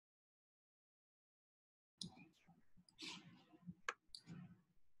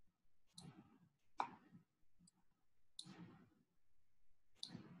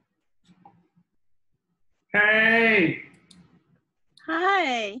Hey,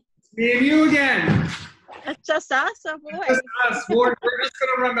 Hi. it's me and you again. It's just us, oh boy. Just us. We're just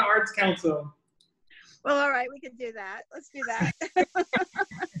gonna run the Arts Council. Well, all right, we can do that. Let's do that.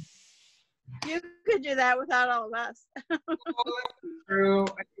 You could do that without all of us. True.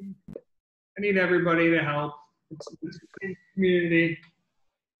 I need everybody to help. It's a big community.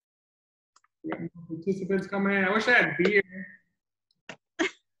 We got more participants coming in. I wish I had beer.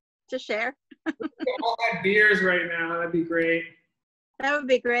 To share. We all had beers right now. That'd be great. That would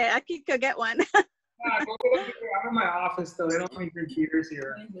be great. I could go get one. Yeah, go get a beer. I'm in my office though. They don't let me drink beers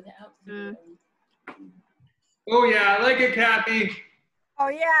here. Oh yeah, I like it, Kathy. Oh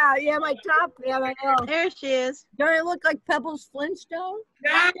yeah, my top. Yeah, I know. There she is. Don't I look like Pebbles Flintstone?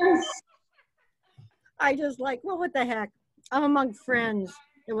 Yes. I just like, well, what the heck? I'm among friends.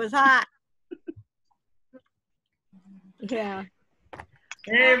 It was hot. Yeah.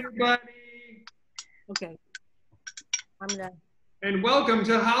 Hey everybody. Okay. I'm gonna. And welcome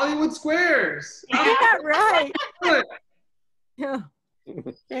to Hollywood Squares. Yeah, right. Good. Yeah.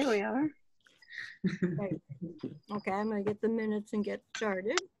 There we are. Okay, I'm gonna get the minutes and get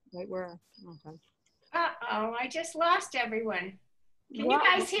started. Right where? Okay. Uh-oh, I just lost everyone. Can What? you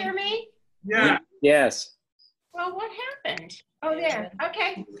guys hear me? Yeah. Yes. Well, what happened? Oh, there.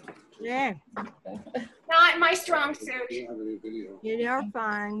 Okay. Yeah. Not my strong suit. You are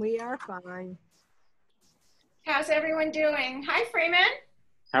fine. We are fine. How's everyone doing? Hi, Freeman.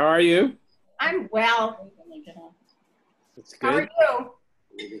 How are you? I'm well. It's How are good.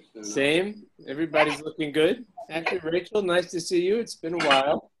 you? Same. Everybody's looking good. Actually, Rachel, nice to see you. It's been a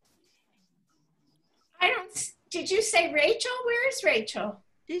while. Did you say Rachel? Where is Rachel?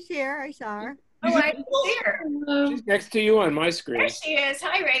 She's here. I saw her. Oh, I didn't see her. She's next to you on my screen. There she is.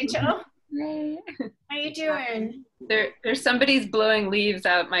 Hi, Rachel. Hey. How you doing? There's somebody's blowing leaves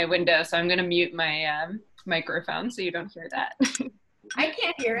out my window, so I'm gonna mute my microphone so you don't hear that. I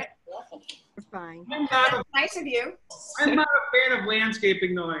can't hear it. It's fine. That's nice of you. I'm not a fan of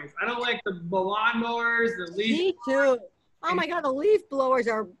landscaping noise. I don't like the lawnmowers, the leaf. Me too. Oh my God, the leaf blowers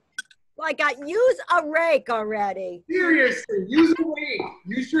are like, use a rake already. Seriously, use a rake.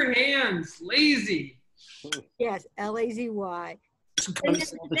 Use your hands. Lazy. Yes, L-A-Z-Y.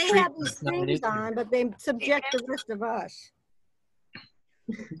 They have these things on, but they subject the rest of us.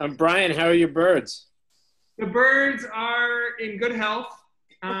 Brian, how are your birds? The birds are in good health.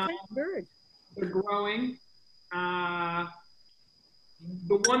 What kind of bird? They're growing. The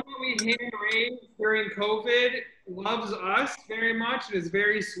one that we hand raised during COVID loves us very much and is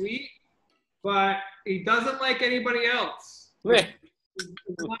very sweet, but he doesn't like anybody else. Is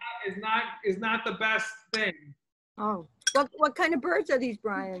not the best thing. Oh, what kind of birds are these,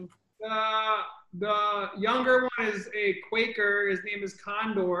 Brian? The younger one is a Quaker. His name is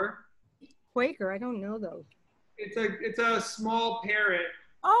Condor. Quaker, I don't know those. It's a small parrot.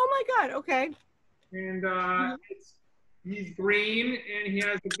 Oh my God, okay. And he's green and he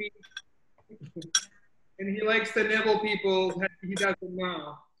has a beak. And he likes to nibble people that he doesn't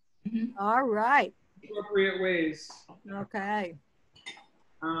know. All right. Appropriate ways. Okay.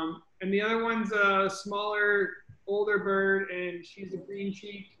 And the other one's a smaller, older bird, and she's a green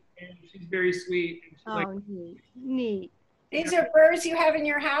cheek, and she's very sweet. And she's Neat. These are birds you have in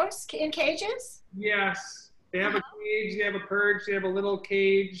your house in cages? Yes. They have a cage, they have a perch, they have a little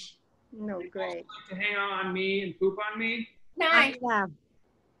cage. No, They great. also like to hang out on me and poop on me. Nice. Yeah.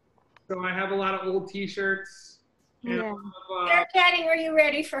 So I have a lot of old t-shirts. And Yeah. Daddy, are you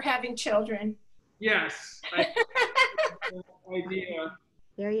ready for having children? Yes. Idea.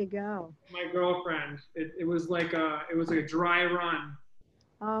 There you go. My girlfriend. It was like a dry run.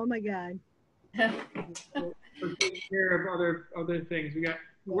 Oh my God. For taking care of other things.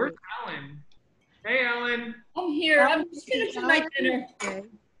 Where's Ellen? Hey, Ellen. I'm here. I'm just finishing my dinner. Okay.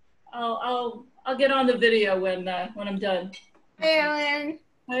 I'll get on the video when I'm done. Hey, Ellen.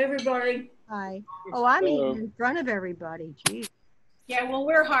 Hi, everybody. Hi. Oh, I'm eating in front of everybody. Jeez. Yeah, well,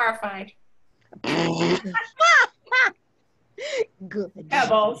 we're horrified. Good.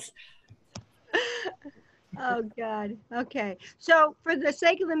 Pebbles. Oh God. Okay. So for the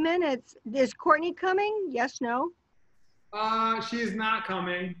sake of the minutes, is Courtney coming? Yes, no? She is not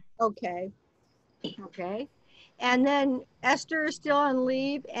coming. Okay. Okay. And then Esther is still on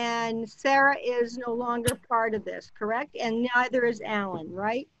leave and Sarah is no longer part of this, correct? And neither is Alan,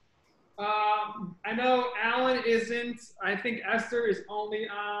 right? I know Alan isn't. I think Esther is only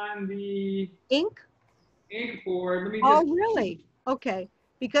on the Ink? ink board. Let me just. Oh, really? Okay.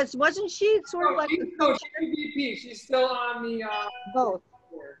 Because wasn't she sort of like she's VP. She's still on the both?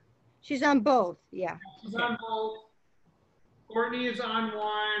 board. She's on both. Yeah. She's on both. Courtney is on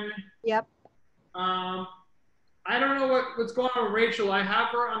one. Yep. I don't know what's going on with Rachel. I have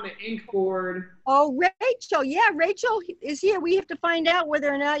her on the ink board. Oh, Rachel. Yeah, Rachel is here. We have to find out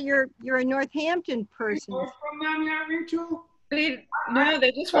whether or not you're a Northampton person. Heard from them yet, Rachel? No,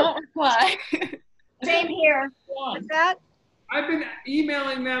 they just won't reply. Same here. What's that? I've been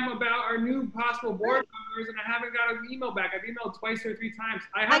emailing them about our new possible board members, and I haven't got an email back. I've emailed twice or 3 times.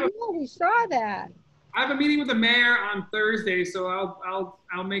 I know, we saw that. I have a meeting with the mayor on Thursday, so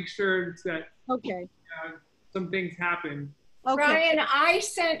I'll make sure that Okay. some things happen. Okay. Brian, I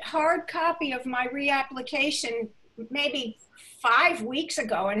sent hard copy of my reapplication maybe 5 weeks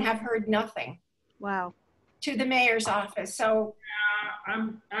ago and have heard nothing Wow. to the mayor's office. So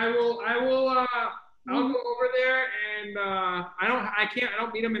I'll go over there, and I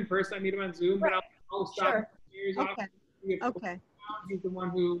don't meet him in person. I meet him on Zoom, but I'll stop Sure. at the mayor's Okay. office. Okay. He's the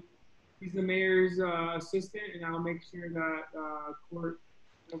one he's the mayor's assistant, and I'll make sure that court.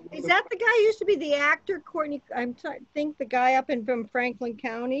 Is that the guy who used to be the actor, Courtney? Think the guy up from Franklin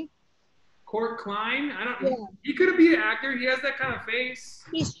County. Court Klein? I don't. Yeah. He could be an actor. He has that kind of face.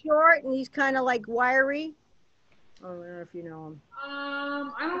 He's short and he's kind of like wiry. Oh, I don't know if you know him.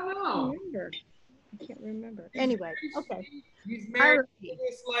 I don't know. I can't remember. Anyway, okay. He's married to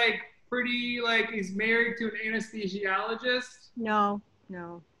this he's married to an anesthesiologist. No.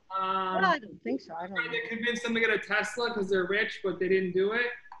 I don't think so. I don't Trying know. to convince them to get a Tesla because they're rich, but they didn't do it.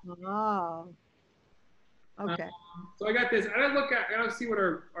 Oh. Okay. So I got this. I gotta see what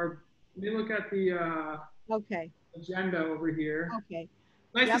let me look at the Okay. agenda over here. Okay.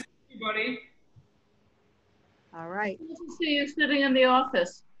 Nice Yep. to see you, buddy. All right. Nice to see you sitting in the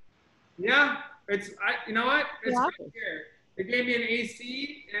office. Yeah, you know what? It's Yeah. right here. They gave me an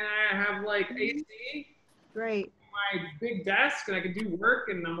AC, and I have AC. Great. My big desk, and I can do work,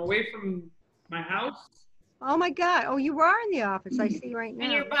 and I'm away from my house. Oh my God. Oh, you are in the office. I see right and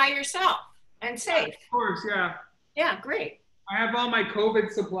now. you're by yourself and safe. Of course, yeah. Yeah, great. I have all my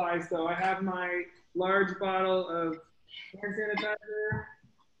COVID supplies, though. I have my large bottle of hand sanitizer.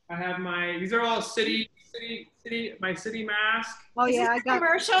 I have these are all my city mask. Oh Is yeah, this I got.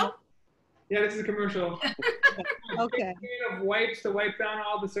 commercial? Yeah, this is a commercial. Okay. Of wipes to wipe down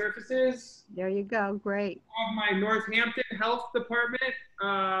all the surfaces. There you go. Great. I have my Northampton Health Department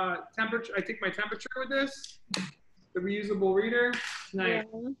temperature. I take my temperature with this. The reusable reader. Nice.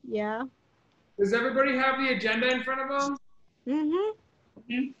 Yeah. Does everybody have the agenda in front of them?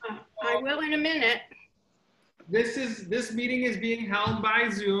 Mm-hmm. I will in a minute. This meeting is being held by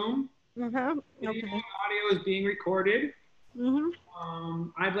Zoom. Uh-huh. Video Okay. and audio is being recorded. Mm-hmm.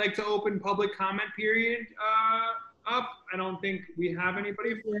 I'd like to open public comment period up. I don't think we have anybody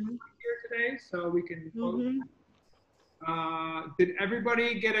here today, so we can vote. Did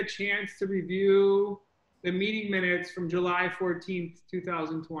everybody get a chance to review the meeting minutes from July 14th,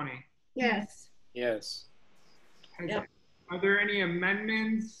 2020? Yes. Yes. Yep. Are there any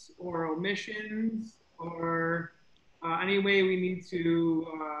amendments or omissions or any way we need to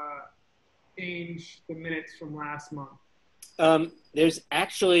change the minutes from last month? There's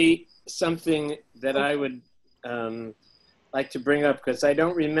actually something that I would like to bring up because I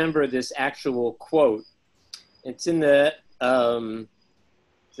don't remember this actual quote. It's in the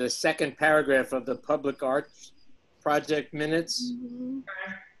second paragraph of the public arts project minutes.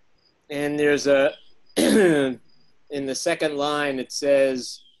 And there's in the second line, it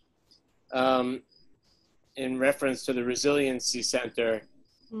says, in reference to the Resiliency Center,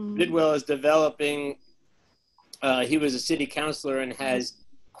 Bidwell is developing, he was a city councilor and has,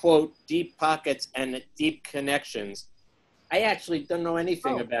 quote, deep pockets and deep connections. I actually don't know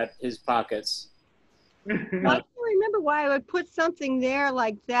anything about his pockets. I can't remember why I would put something there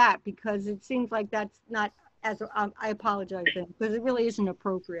like that because it seems like that's not as I apologize then because it really isn't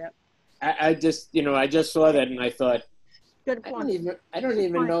appropriate. I just, I just saw that and I thought, Good point. I don't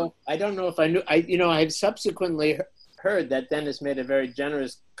even know. I don't know if I knew. I've subsequently heard that Dennis made a very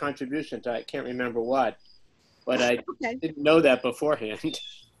generous contribution to. I can't remember what, but I didn't know that beforehand.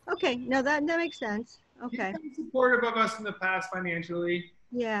 Okay, no, that makes sense. Okay. He's been supportive of us in the past financially.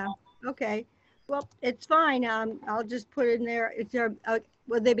 Yeah. Okay. Well, it's fine. I'll just put it in there. Is there?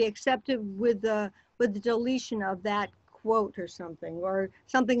 Would they be accepted with the deletion of that quote or something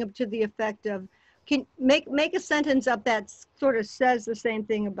up to the effect of? Can make a sentence up that sort of says the same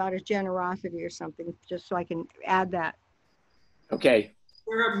thing about his generosity or something, just so I can add that. Okay. Is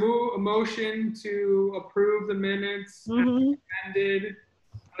there a motion to approve the minutes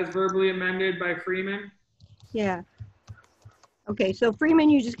as verbally amended by Freeman? Yeah. Okay, so Freeman,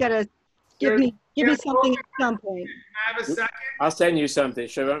 you just gotta give me something at some point. I have a second. I'll send you something.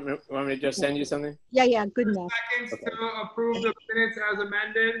 Want me to just send you something? Yeah, good enough. Seconds to approve the minutes as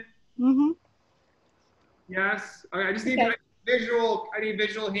amended. Yes. Okay, I just need Okay. visual. I need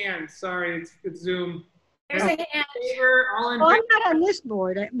visual hands. Sorry, it's Zoom. There's a hand. Favor, all in Well, favor. I'm not on this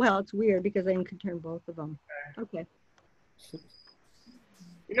board. Well, it's weird because I can turn both of them. Okay.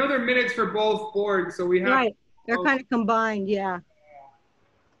 You know, there are minutes for both boards, so we have. Right. They're kind of combined. Yeah.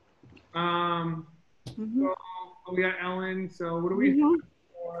 Mhm. So we got Ellen. So what do we have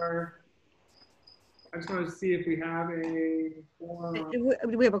for? I just want to see if we have a quorum.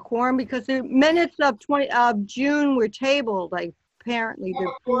 Do we have a quorum? Because the minutes of June were tabled, like apparently. We have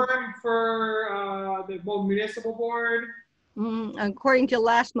a quorum for the both municipal board, According to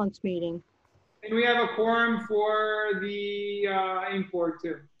last month's meeting. and we have a quorum for the ink board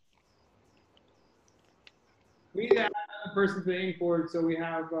too. We need to add a person to the ink board, so we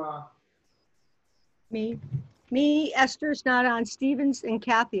have. Me, Esther's not on. Stevens and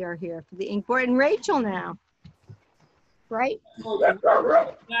Kathy are here for the ink board, and Rachel now. Right?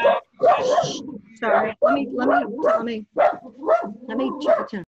 Sorry. Let me check.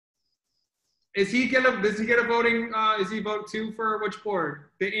 Does he get a voting? Is he vote 2 for which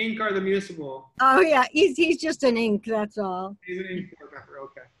board? The ink or the municipal? Oh yeah, he's just an ink. That's all. He's an ink board member.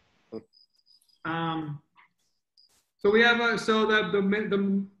 Okay. So we have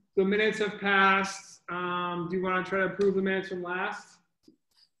the minutes have passed. Do you want to try to approve the minutes from last?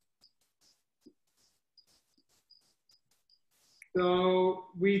 So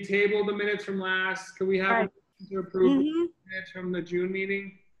we tabled the minutes from last. Can we have a motion to approve the minutes from the June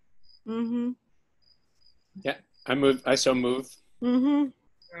meeting? Yeah, I so move. I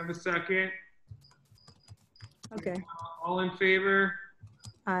have a second. Okay. All in favor?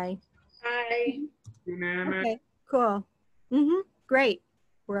 Aye. Hi. Unanimous? Okay. Cool. Great.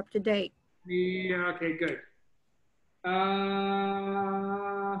 We're up to date. Okay, good.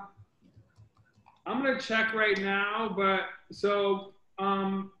 I'm gonna check right now, but so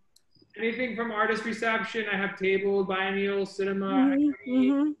anything from artist reception, I have tabled, biennial, cinema,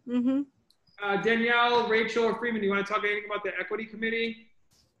 equity. Danielle, Rachel, or Freeman, do you want to talk anything about the equity committee?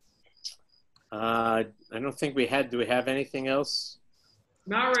 I don't think we had. Do we have anything else?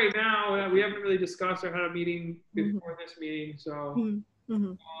 Not right now. We haven't really discussed or had a meeting before this meeting, so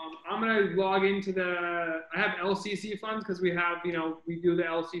I'm gonna log into I have LCC funds because we have, we do the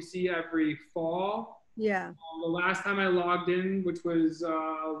LCC every fall. Yeah. The last time I logged in, which was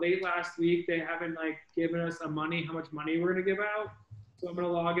late last week, they haven't given us how much money we're gonna give out. So I'm gonna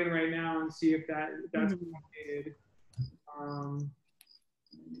log in right now and see if that's updated.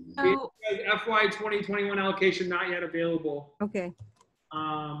 So, FY 2021 allocation not yet available. Okay.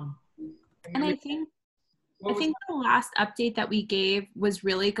 and I think the last update that we gave was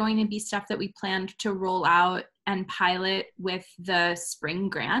really going to be stuff that we planned to roll out and pilot with the spring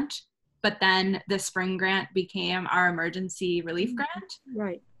grant, but then the spring grant became our emergency relief grant.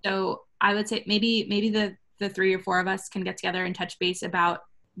 Right. So I would say maybe the 3 or 4 of us can get together and touch base about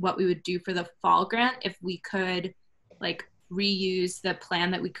what we would do for the fall grant if we could reuse the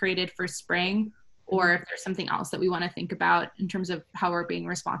plan that we created for spring, or if there's something else that we want to think about in terms of how we're being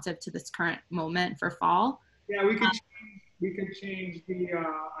responsive to this current moment for fall. Yeah, we could change the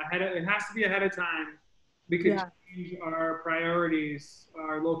it has to be ahead of time. We could change our priorities,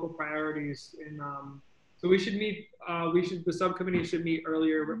 our local priorities, and so we should meet. The subcommittee should meet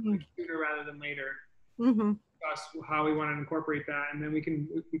earlier, sooner rather than later. Discuss how we want to incorporate that, and then we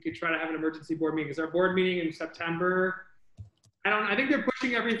could try to have an emergency board meeting. Because our board meeting in September, I think they're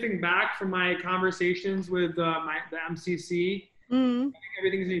pushing everything back from my conversations with the MCC. I think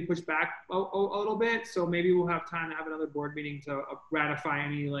everything's going to be pushed back a little bit, so maybe we'll have time to have another board meeting to ratify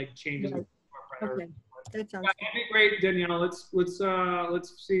any changes. Right. Okay, that sounds that'd be great, Danielle. Let's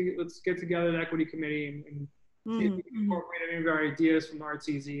get together the equity committee and see if we can incorporate any of our ideas from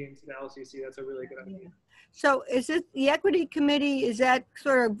RTZ into the LCC. That's a really good idea. So is it the equity committee? Is that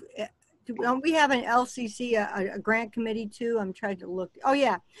sort of? Don't we have an LCC, a grant committee too? I'm trying to look. Oh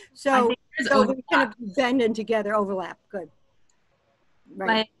yeah. So we kind of blend in together, overlap. Good.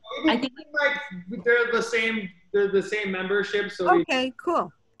 Right. But I think they're the same membership. So okay,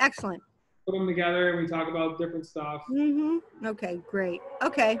 cool, excellent. Put them together and we talk about different stuff. Okay, great.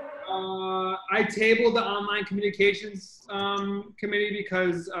 Okay. I tabled the online communications committee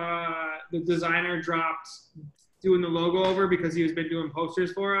because the designer dropped doing the logo over because he has been doing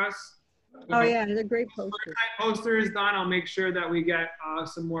posters for us. Oh yeah, they're great posters. Poster is done. I'll make sure that we get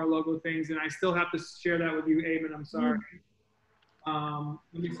some more logo things, and I still have to share that with you, Eamon. I'm sorry.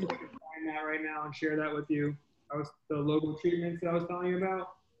 Let me see if I can find that right now and share that with you. That was the logo treatments that I was telling you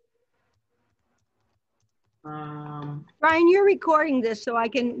about. Brian, you're recording this so I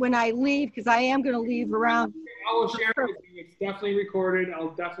can, when I leave, because I am going to leave around. I will share it with you. It's definitely recorded.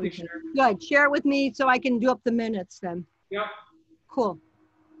 I'll definitely share it. Good. Share it with me so I can do up the minutes then. Yep. Cool.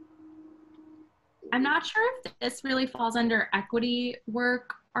 I'm not sure if this really falls under equity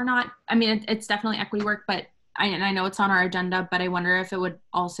work or not. I mean, it's definitely equity work, but I know it's on our agenda, but I wonder if it would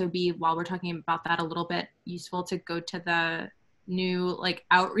also be, while we're talking about that, a little bit useful to go to the new like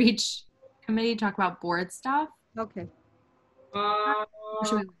outreach committee, talk about board stuff. Okay. Either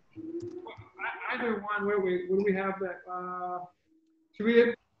Should one. Wait. What do we have that? Should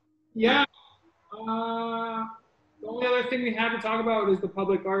we? Yeah. The only other thing we have to talk about is the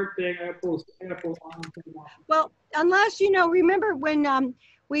public art thing. I post on. Well, unless, remember when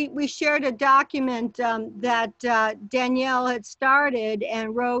we shared a document that Danielle had started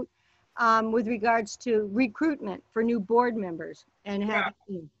and wrote with regards to recruitment for new board members and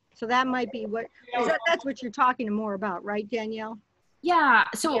having, so that might be what, that's what you're talking more about, right, Danielle? Yeah,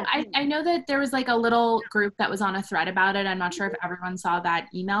 so I know that there was like a little group that was on a thread about it. I'm not sure if everyone saw that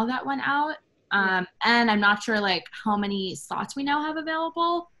email that went out. And I'm not sure like how many slots we now have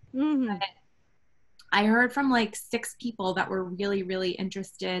available. Mm-hmm. I heard from like 6 people that were really, really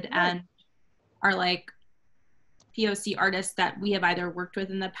interested and are like POC artists that we have either worked with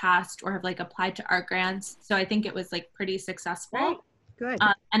in the past or have like applied to art grants. So I think it was like pretty successful. Right. Good.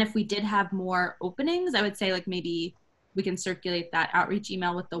 And if we did have more openings, I would say like maybe we can circulate that outreach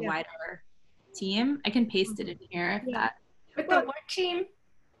email with the wider team. I can paste it in here if that. With the what team?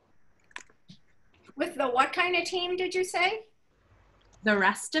 With the what kind of team did you say? The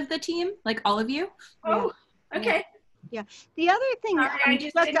rest of the team, like all of you. Oh, okay. Yeah. The other thing, Sorry,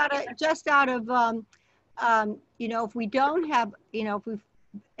 just out of, if we don't have, if we've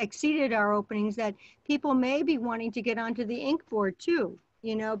exceeded our openings, that people may be wanting to get onto the ink board too,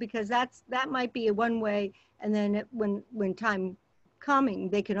 because that might be a one way. And then when time coming,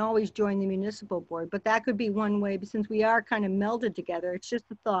 they can always join the municipal board, but that could be one way, but since we are kind of melded together, it's just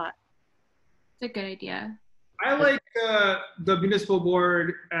a thought. It's a good idea. I like the municipal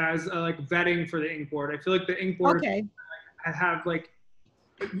board as like vetting for the ink board. I feel like the ink board have like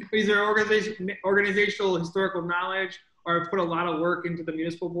either organizational historical knowledge or put a lot of work into the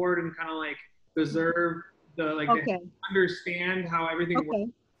municipal board and kind of like deserve the they understand how everything works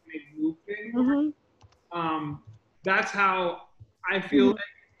and they move things. Mm-hmm. That's how I feel like,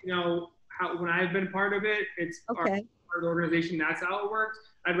 how when I've been part of it, it's part of the organization, that's how it works.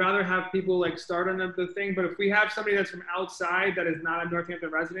 I'd rather have people like start on the thing, but if we have somebody that's from outside that is not a Northampton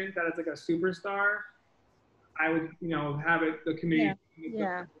resident, that is like a superstar, I would, have the committee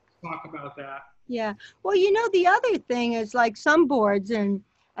talk about that. Yeah. Well, the other thing is like some boards, and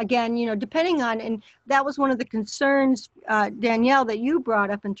again, depending on, and that was one of the concerns, Danielle, that you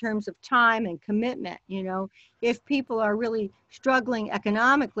brought up in terms of time and commitment. If people are really struggling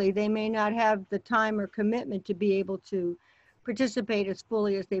economically, they may not have the time or commitment to be able to participate as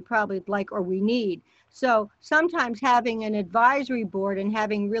fully as they probably like or we need. So sometimes having an advisory board and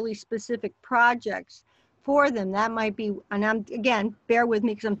having really specific projects for them, that might be, and again, bear with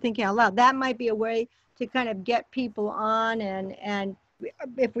me because I'm thinking out loud, that might be a way to kind of get people on, and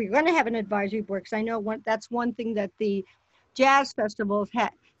if we're going to have an advisory board, because I know that's one thing that the jazz festivals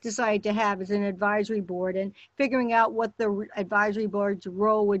decided to have is an advisory board, and figuring out what the advisory board's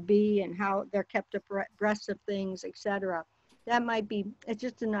role would be and how they're kept abreast of things, etc. That might be, it's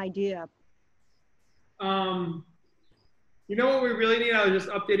just an idea. You know what we really need? I was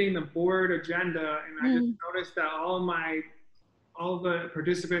just updating the board agenda, and I just noticed that all the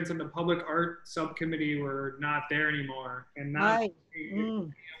participants in the public art subcommittee were not there anymore, and now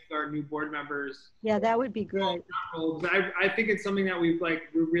our new board members. Yeah, that would be great. I think it's something that we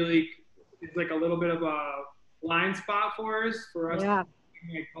really, it's like a little bit of a blind spot for us to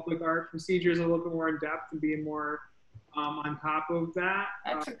make public art procedures a little bit more in depth and being more on top of that.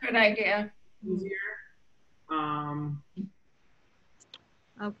 That's a good idea. Easier.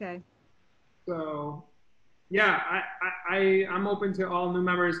 Okay. So, yeah, I'm open to all new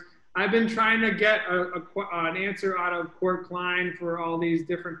members. I've been trying to get an answer out of Court Klein for all these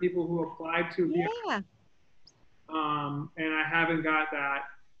different people who applied to be. Yeah. And I haven't got that.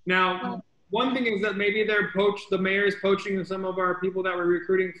 Now, one thing is that maybe the mayor's poaching some of our people that we're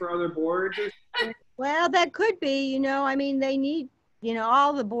recruiting for other boards. Well, that could be, I mean, they need,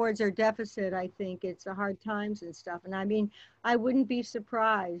 all the boards are deficit. I think it's the hard times and stuff. And I mean, I wouldn't be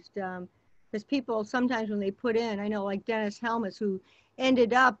surprised because people sometimes when they put in, I know like Dennis Helmus, who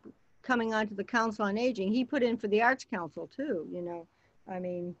ended up coming onto the Council on Aging, he put in for the Arts Council too, I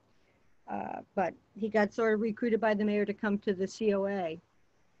mean, but he got sort of recruited by the mayor to come to the COA.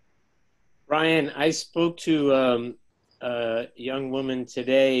 Brian, I spoke to a young woman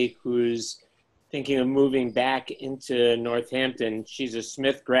today who's thinking of moving back into Northampton. She's a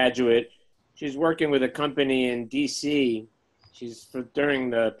Smith graduate. She's working with a company in DC. During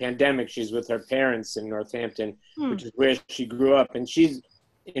the pandemic, she's with her parents in Northampton, which is where she grew up. And she's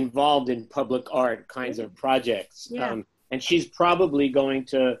involved in public art kinds of projects. Yeah. And she's probably going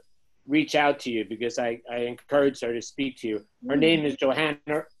to reach out to you because I encouraged her to speak to you. Her name is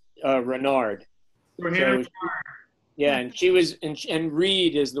Johanna Renard. Johanna. So yeah, and she was, and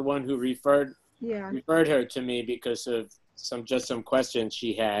Reed is the one who referred her to me because of some questions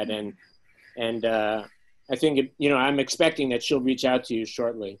she had, and I think I'm expecting that she'll reach out to you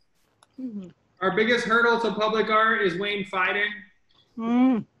shortly. Our biggest hurdle to public art is Wayne Fiden,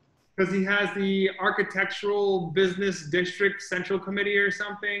 because he has the Architectural Business District Central Committee or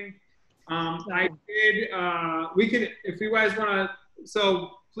something. We can, if you guys want to,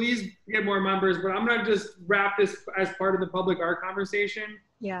 so please get more members, but I'm gonna just wrap this as part of the public art conversation.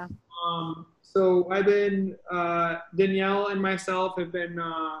 Yeah. So I've been, Danielle and myself have been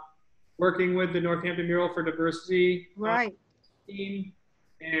working with the Northampton Mural for Diversity team,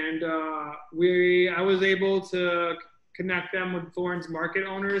 and I was able to connect them with Thorns Market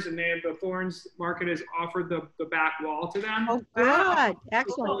owners, and the Thorns Market has offered the back wall to them. Oh, good.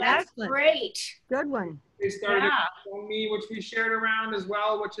 Excellent. That's Excellent. great. Good one. They started on me, which we shared around as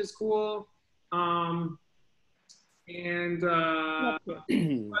well, which is cool. But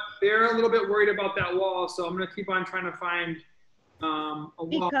they're a little bit worried about that wall, so I'm gonna keep on trying to find a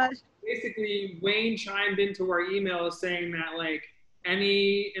wall. Because basically, Wayne chimed into our email saying that like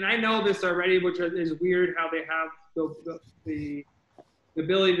and I know this already, which is weird how they have the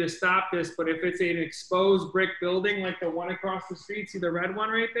ability to stop this, but if it's an exposed brick building like the one across the street, see the red one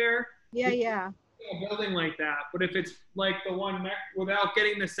right there? Yeah. A building like that, but if it's like the one without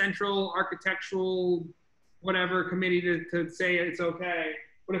getting the central architectural whatever committee to say it's okay,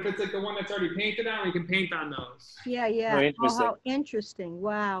 but if it's like the one that's already painted on, we can paint on those. Yeah. Oh, how interesting.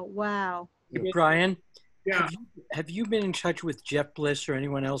 Wow. Brian, yeah, have you been in touch with Jeff Bliss or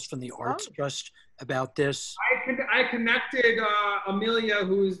anyone else from the Arts Trust about this? I connected Amelia,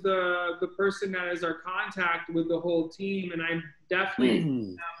 who's the person that is our contact with the whole team, and I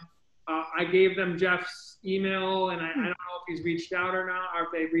definitely I gave them Jeff's email, and I don't know if he's reached out or not, or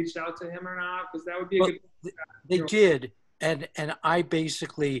if they reached out to him or not, because that would be a good. They did, and I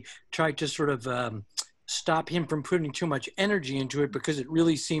basically tried to sort of stop him from putting too much energy into it, because it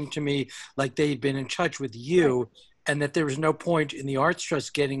really seemed to me like they'd been in touch with you, and that there was no point in the Arts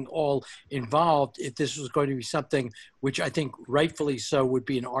Trust getting all involved if this was going to be something which I think rightfully so would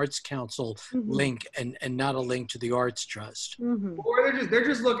be an Arts Council link and not a link to the Arts Trust. Or they're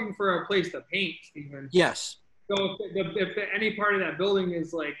just looking for a place to paint, Stephen. Yes. So if any part of that building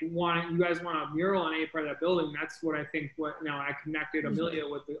is like you guys want a mural on any part of that building, that's what I think. I connected Amelia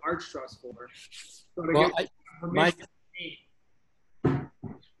with the Arts Trust for. So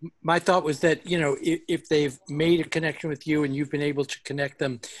my thought was that, if they've made a connection with you and you've been able to connect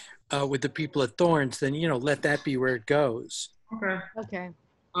them with the people at Thorns, then, let that be where it goes. Okay.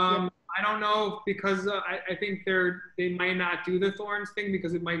 I don't know, because I think they might not do the Thorns thing,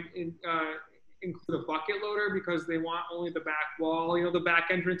 because it might include a bucket loader, because they want only the back wall, the back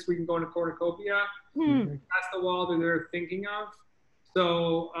entrance where you can go into cornucopia. That's the wall that they're thinking of.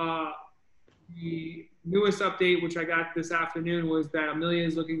 So the newest update, which I got this afternoon, was that Amelia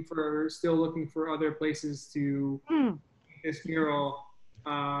is still looking for other places to make this mural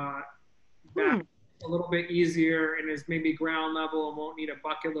that's a little bit easier and is maybe ground level and won't need a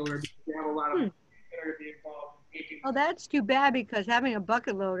bucket loader, because we have a lot of people that are going to be involved in making. Oh, that's too bad, because having a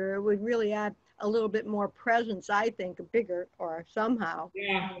bucket loader would really add a little bit more presence, I think, bigger or somehow.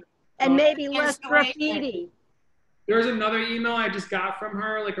 Yeah. And maybe less graffiti. There's another email I just got from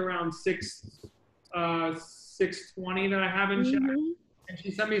her, like around 6:20 that I haven't checked. And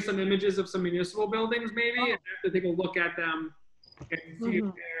she sent me some images of some municipal buildings, maybe, and I have to take a look at them and see if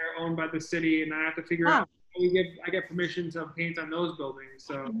they're owned by the city, and I have to figure out how I get permission to paint on those buildings.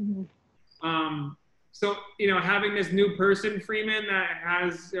 So, having this new person, Freeman, that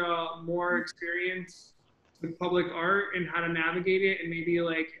has more experience with public art and how to navigate it, and maybe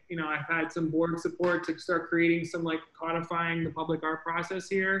I've had some board support to start creating some codifying the public art process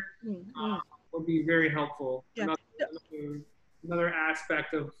here, would be very helpful. Yeah. Another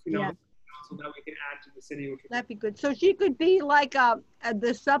aspect of council that we can add to the city. That'd be good. So she could be like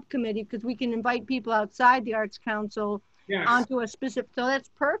the subcommittee, because we can invite people outside the Arts Council onto a specific. So that's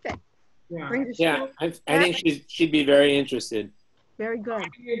perfect. I think she'd be very interested. Very good.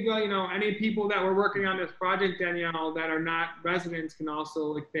 You know, any people that were working on this project, Danielle, that are not residents can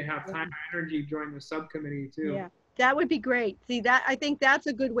also, like, they have time and energy, join the subcommittee too. Yeah, that would be great. See, that I think that's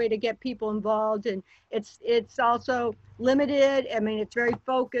a good way to get people involved, and it's also limited. I mean, it's very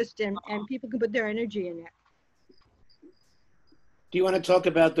focused, and people can put their energy in it. Do you want to talk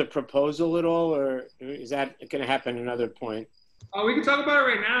about the proposal at all, or is that going to happen another point? We can talk about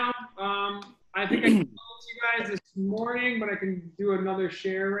it right now. I think I told you guys this morning, but I can do another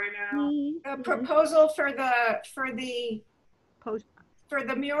share right now. A proposal for the Post. for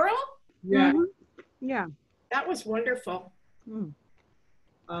the mural? Yeah. Yeah. That was wonderful.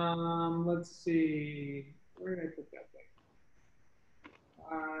 Let's see. Where did I put that thing?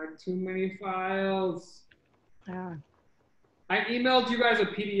 Too many files. I emailed you guys a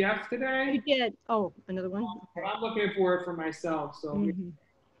PDF today. You did. Oh, another one. But I'm looking for it for myself, so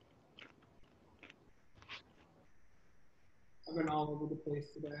I've been all over the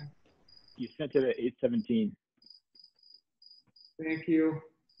place today. You sent it at 8:17. Thank you.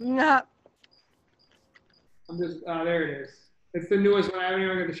 Yeah. I'm just, there it is. It's the newest one. I haven't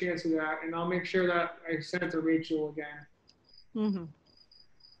even got the chance to do that. And I'll make sure that I send it to Rachel again.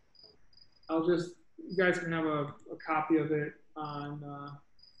 I'll just, you guys can have a copy of it on,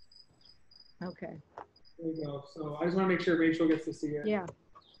 Okay. there you go. So I just want to make sure Rachel gets to see it. Yeah.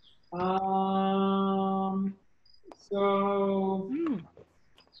 So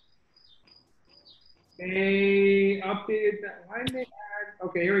they updated that. Why did they add?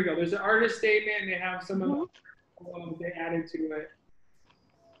 Okay, here we go. There's an artist statement, and they have some of the they added to it.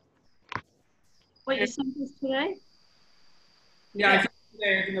 Wait, you sent this today? Yeah, I think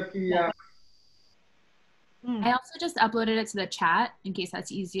today I think a PDF. I also just uploaded it to the chat in case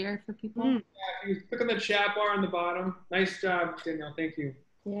that's easier for people. Yeah, if you click on the chat bar on the bottom. Nice job, Danielle. Thank you.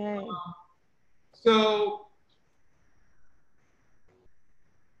 Yay. So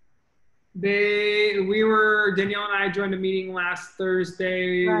Danielle and I joined a meeting last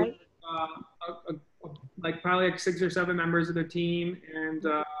Thursday. Right. Like probably like 6 or 7 members of the team, and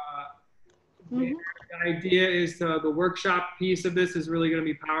the idea is the workshop piece of this is really going to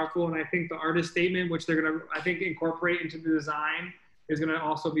be powerful, and I think the artist statement, which they're going to incorporate into the design, is going to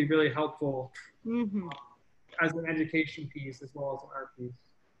also be really helpful as an education piece as well as an art piece.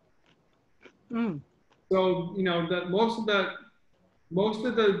 So you know, most of the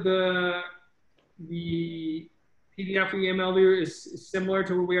PDF we emailed you is similar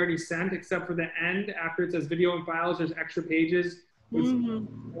to what we already sent, except for the end after it says video and files. There's extra pages with a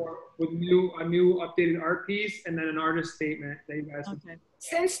new updated art piece, and then an artist statement that you guys. Okay.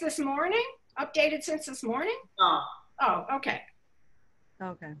 Since this morning, updated since this morning. Oh, okay.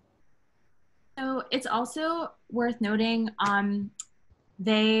 Okay. So it's also worth noting,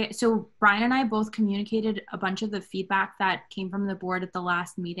 so Brian and I both communicated a bunch of the feedback that came from the board at the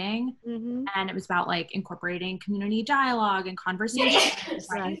last meeting, and it was about like incorporating community dialogue and conversation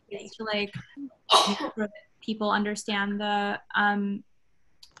to like people understand the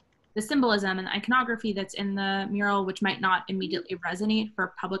symbolism and the iconography that's in the mural, which might not immediately resonate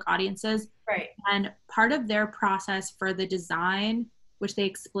for public audiences. Right. And part of their process for the design, which they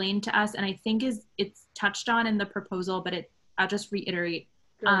explained to us, and I think it's touched on in the proposal, but I'll just reiterate.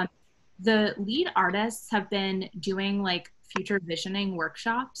 The lead artists have been doing like future visioning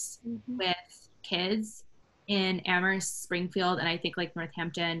workshops with kids in Amherst, Springfield, and I think like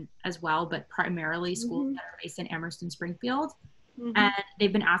Northampton as well, but primarily schools that are based in Amherst and Springfield. And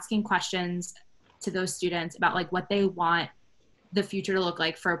they've been asking questions to those students about like what they want the future to look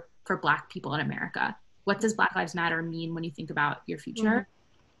like for Black people in America. What does Black Lives Matter mean when you think about your future?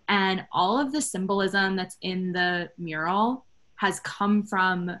 And all of the symbolism that's in the mural has come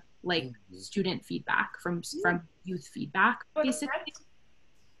from like student feedback, from youth feedback, basically.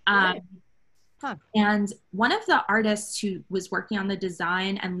 And one of the artists who was working on the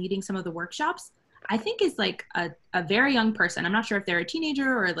design and leading some of the workshops, I think is like a very young person. I'm not sure if they're a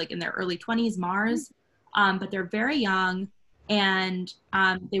teenager or like in their early 20s, Mars, but they're very young, and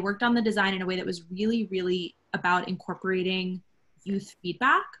they worked on the design in a way that was really, really about incorporating youth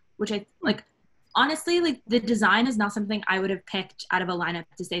feedback, which I like. Honestly, like the design is not something I would have picked out of a lineup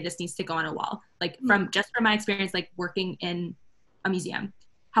to say this needs to go on a wall, like from my experience, like working in a museum.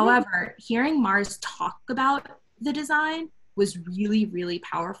 However, hearing Mars talk about the design was really, really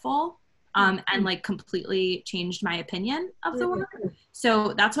powerful, and like completely changed my opinion of the work.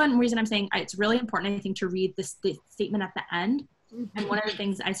 So that's one reason I'm saying it's really important, I think, to read the statement at the end. And one of the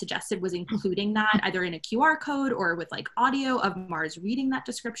things I suggested was including that either in a QR code or with like audio of Mars reading that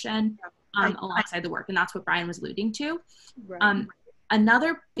description alongside the work. And that's what Brian was alluding to.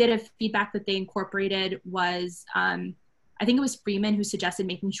 Another bit of feedback that they incorporated was, I I think it was Freeman who suggested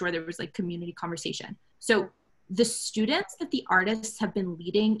making sure there was like community conversation. So the students that the artists have been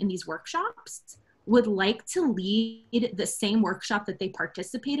leading in these workshops would like to lead the same workshop that they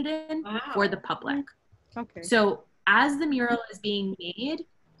participated in for the public. Okay. So as the mural is being made,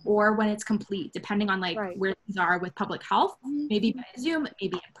 or when it's complete, depending on like where these are with public health, maybe by Zoom,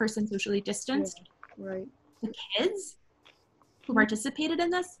 maybe in person, socially distanced. Right. The kids who participated in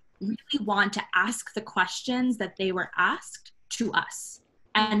this really want to ask the questions that they were asked to us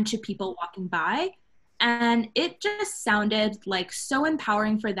and to people walking by. And it just sounded like so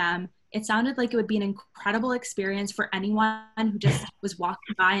empowering for them. It sounded like it would be an incredible experience for anyone who just was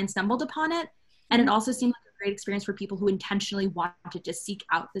walking by and stumbled upon it. And it also seemed like a great experience for people who intentionally wanted to seek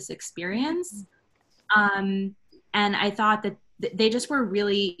out this experience. And I thought that they just were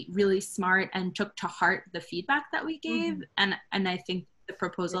really, really smart and took to heart the feedback that we gave. And I think the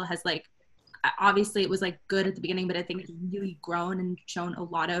proposal has like, obviously it was like good at the beginning, but I think it's really grown and shown a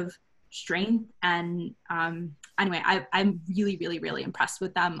lot of strength. And anyway, I'm really, really, really impressed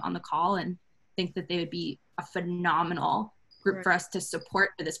with them on the call and think that they would be a phenomenal group for us to support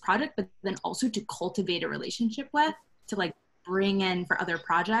for this project, but then also to cultivate a relationship with, to like bring in for other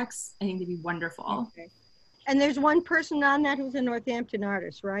projects. I think they'd be wonderful. Okay. And there's one person on that who's a Northampton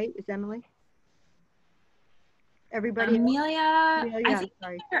artist, right? Is Emily? Everybody? Amelia, I think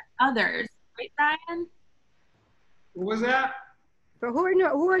sorry. there are others, right, Brian? What was that? But who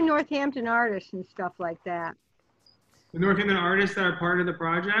are Northampton artists and stuff like that? The Northampton artists that are part of the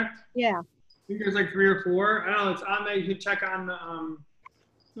project? Yeah. I think there's like 3 or 4. I don't know. It's on there. You can check on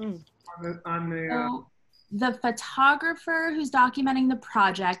the So the photographer who's documenting the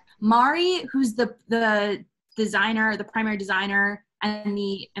project, Mari, who's the designer, the primary designer, and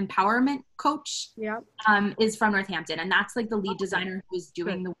the empowerment coach, is from Northampton, and that's like the lead designer who's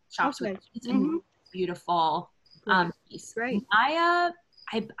doing the workshops. With it's a beautiful piece. Great. Naya,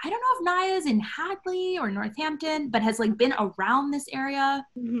 I don't know if Naya's in Hadley or Northampton, but has like been around this area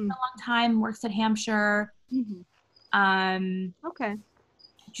for a long time, works at Hampshire. Okay.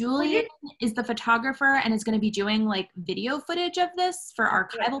 Julian is the photographer and is going to be doing like video footage of this for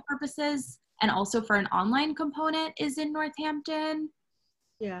archival purposes, and also for an online component is in Northampton.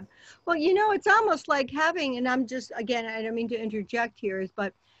 Yeah. Well, you know, it's almost like having, and I'm just, again, I don't mean to interject here,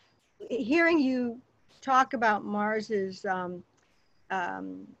 but hearing you talk about Mars's,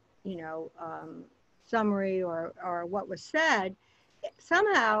 summary or what was said,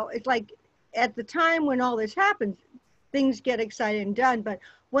 somehow it's like at the time when all this happens, things get excited and done. But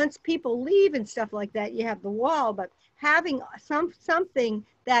once people leave and stuff like that, you have the wall. But having something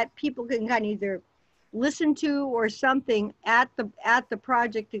that people can kind of either listen to or something at the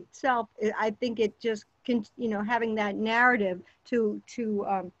project itself, I think it just can, having that narrative to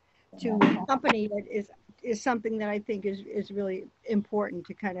accompany it is something that I think is really important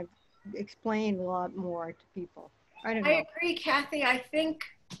to kind of explain a lot more to people. I don't know. I agree, Kathy. I think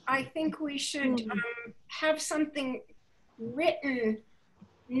we should have something written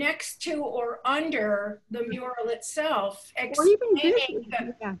next to or under the mural itself,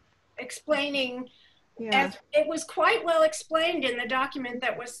 explaining as it was quite well explained in the document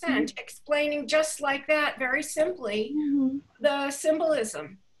that was sent, explaining just like that, very simply, the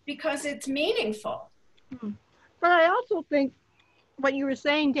symbolism, because it's meaningful. But I also think what you were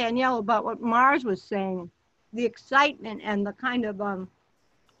saying, Danielle, about what Mars was saying, the excitement and the kind of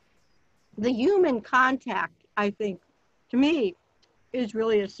the human contact, I think, to me, is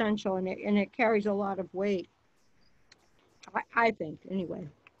really essential, and it carries a lot of weight. I think, anyway.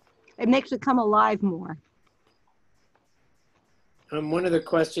 It makes it come alive more. One of the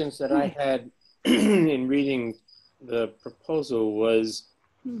questions that I had in reading the proposal was,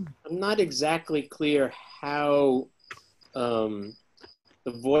 I'm not exactly clear how the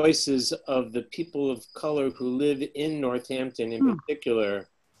voices of the people of color who live in Northampton in particular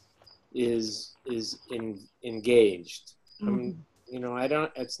is engaged.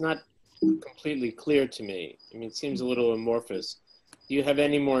 It's not completely clear to me. I mean, it seems a little amorphous. Do you have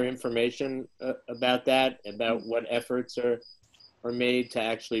any more information about that, about what efforts are made to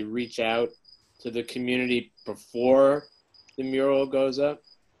actually reach out to the community before the mural goes up?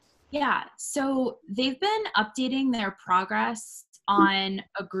 Yeah, so they've been updating their progress on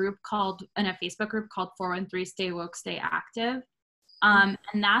a Facebook group called 413 Stay Woke, Stay Active. And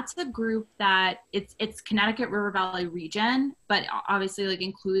that's a group that it's Connecticut River Valley region, but obviously like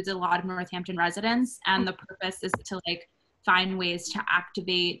includes a lot of Northampton residents. And the purpose is to like find ways to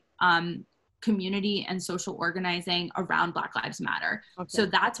activate community and social organizing around Black Lives Matter. Okay. So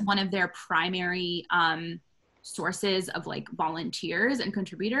that's one of their primary sources of like volunteers and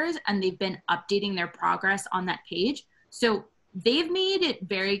contributors. And they've been updating their progress on that page. So they've made it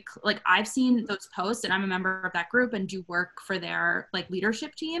very, like, I've seen those posts and I'm a member of that group and do work for their like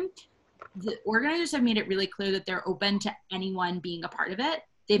leadership team. The organizers have made it really clear that they're open to anyone being a part of it.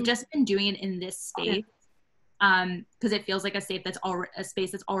 They've just been doing it in this space because it feels like a space that's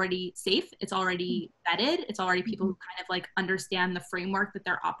already safe. It's already vetted. It's already people who kind of like understand the framework that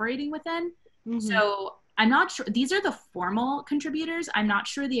they're operating within. So I'm not sure, these are the formal contributors. I'm not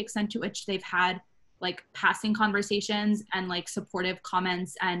sure the extent to which they've had like passing conversations and like supportive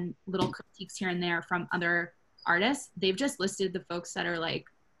comments and little critiques here and there from other artists. They've just listed the folks that are like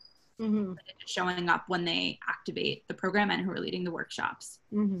showing up when they activate the program and who are leading the workshops.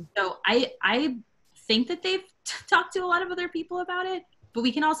 So I think that they've talked to a lot of other people about it, but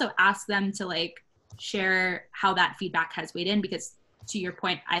we can also ask them to like share how that feedback has weighed in, because to your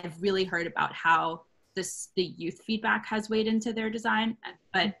point, I've really heard about how the youth feedback has weighed into their design,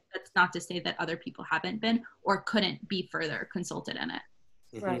 but that's not to say that other people haven't been or couldn't be further consulted in it.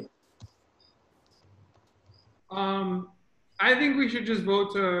 Right. I think we should just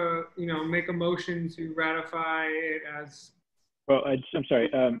vote to, make a motion to ratify it as. Well, I'm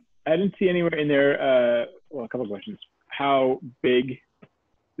sorry. I didn't see anywhere in there, well, a couple of questions. How big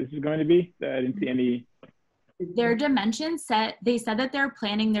this is going to be? I didn't see any. Their dimensions they said that they're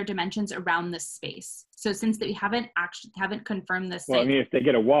planning their dimensions around this space. So since we haven't confirmed this. Well, I mean, if they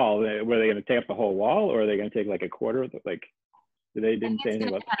get a wall, were they going to take up the whole wall, or are they going to take like a quarter? Like, they didn't say anything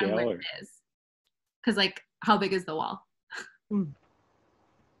about scale, or? Because like, how big is the wall?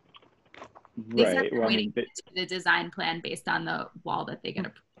 They said Right. they're waiting for the design plan based on the wall that they get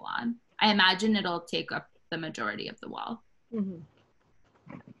approval on. I imagine it'll take up the majority of the wall. And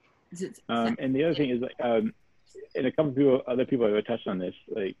the other thing is, like, and a couple of other people have touched on this.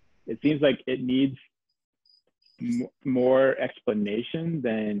 Like, it seems like it needs more explanation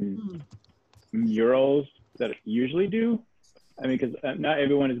than murals that usually do. I mean, because not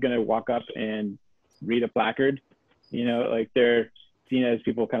everyone is going to walk up and read a placard. Like they're seen as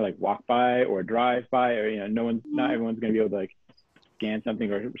people kind of like walk by or drive by, or not everyone's going to be able to like scan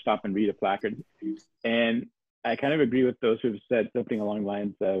something or stop and read a placard. And I kind of agree with those who've said something along the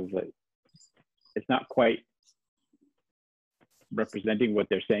lines of like, it's not quite representing what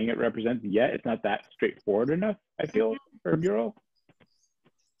they're saying it represents yet. It's not that straightforward enough, I feel, for a mural.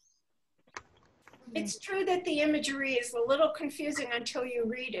 It's true that the imagery is a little confusing until you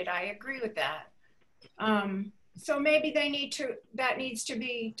read it. I agree with that. So maybe that needs to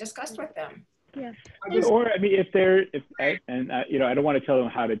be discussed with them. Yeah. Or I mean, I don't want to tell them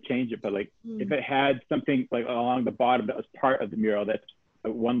how to change it, but like if it had something like along the bottom that was part of the mural that's a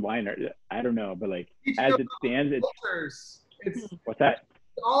one-liner, I don't know, but like as it stands, it's what's that?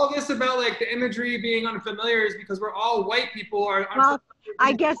 All of this about like the imagery being unfamiliar is because we're all white people are. Well,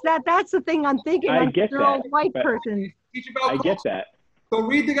 I guess that's the thing I'm thinking. I get that. All white person. I get that. So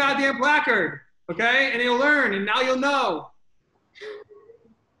read the goddamn placard, okay? And you'll learn, and now you'll know.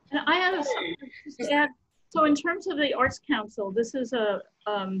 And I have to add, so in terms of the Arts Council, this is a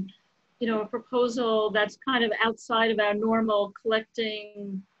proposal that's kind of outside of our normal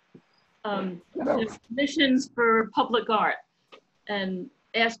collecting submissions for public art and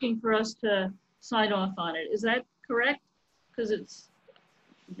asking for us to sign off on it. Is that correct? Because it's,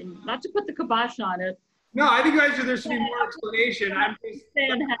 not to put the kibosh on it. No, I think there should be more explanation. I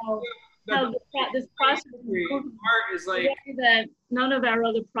understand how this process is like that none of our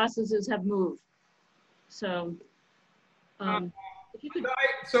other processes have moved. So, if you could.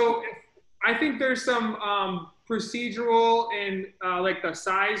 I think there's some procedural and like the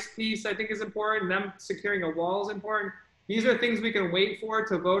size piece I think is important. Them securing a wall is important. These are things we can wait for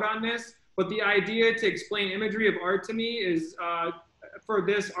to vote on this. But the idea to explain imagery of art to me is, for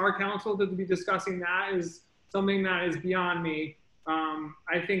our council to be discussing that is something that is beyond me.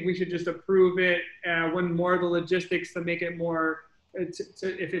 I think we should just approve it when more of the logistics to make it more,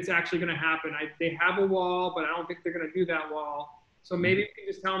 if it's actually going to happen. They have a wall, but I don't think they're going to do that wall. So maybe we can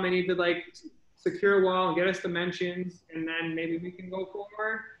just tell them they need to like secure a wall and get us dimensions, and then maybe we can go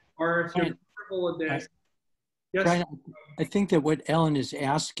forward. Or if you're comfortable with this. Yes. Brian, I think that what Ellen is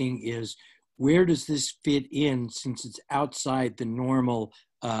asking is, where does this fit in since it's outside the normal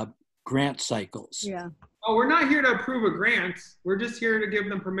grant cycles? Yeah. Oh, we're not here to approve a grant. We're just here to give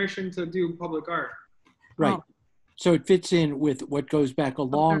them permission to do public art. Right. Oh. So it fits in with what goes back a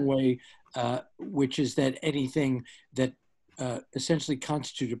long way, which is that anything that essentially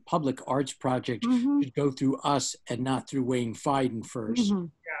constitutes a public arts project should go through us and not through Wayne Fiden first.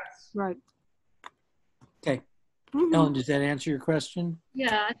 Yes. Right. Okay. Ellen, does that answer your question?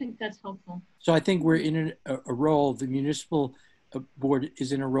 Yeah, I think that's helpful. So I think we're in a role, the municipal board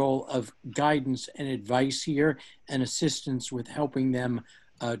is in a role of guidance and advice here and assistance with helping them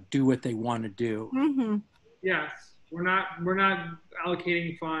do what they want to do. Mm-hmm. Yes, we're not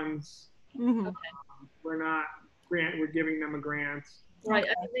allocating funds. Mm-hmm. We're giving them a grant. Right,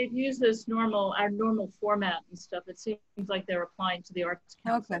 I mean, they've used this our normal format and stuff. It seems like they're applying to the Arts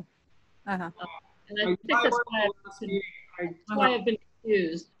Council. Okay. Uh-huh. And I think that's why I've been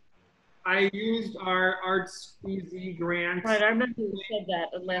confused. I used our Arts Easy grant. Right, I remember you said that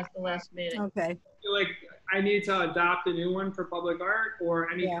at the last meeting. Okay. I feel like I need to adopt a new one for public art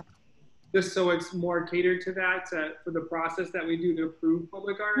or any, just so it's more catered to that, for the process that we do to approve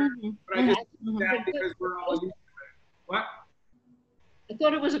public art. Mm-hmm. But I just do that because we're all used to it. What? I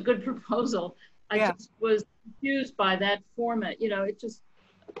thought it was a good proposal. I just was confused by that format. You know, it just,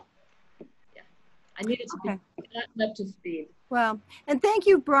 I needed to be gotten up to speed. Well, and thank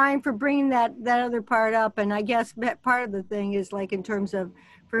you, Brian, for bringing that other part up. And I guess that part of the thing is like, in terms of,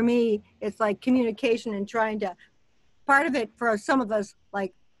 for me, it's like communication and trying to, part of it for some of us,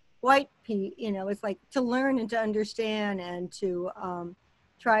 like white people, you know, it's like to learn and to understand and to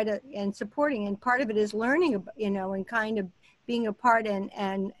try to, and supporting. And part of it is learning, you know, and kind of being a part and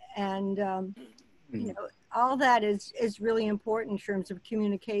you know, all that is really important in terms of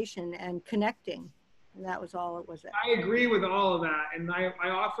communication and connecting. And that was all it was. I agree with all of that. And I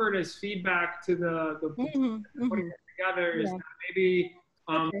offered as feedback to the putting it together is that maybe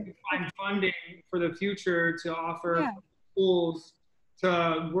find funding for the future to offer schools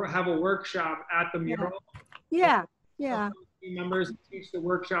to have a workshop at the mural. Yeah. Members teach the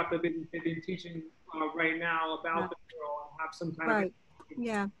workshop that they've been teaching right now about the mural and have some kind of.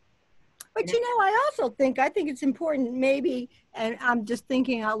 But you know, I think it's important maybe, and I'm just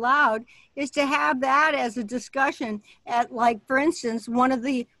thinking out loud, is to have that as a discussion at, like, for instance, one of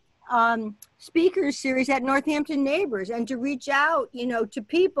the speakers series at Northampton Neighbors, and to reach out, you know, to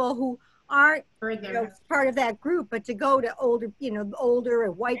people who aren't part of that group, but to go to older, you know, older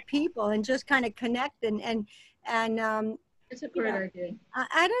or white people and just kind of connect and it's a great idea.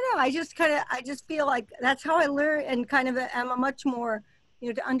 I don't know. I just feel like that's how I learn and kind of am a much more, you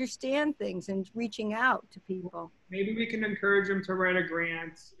know, to understand things and reaching out to people. Maybe we can encourage them to write a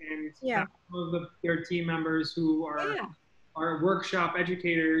grant and have some of their team members who are workshop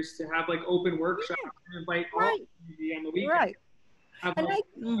educators to have like open workshops and invite all the community on the weekend. Right. Have And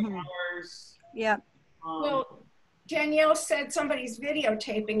hours. Well, Danielle said somebody's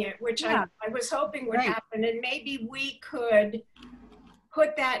videotaping it, which I was hoping would happen, and maybe we could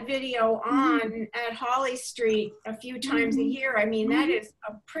put that video on at Holly Street a few times a year. I mean, that is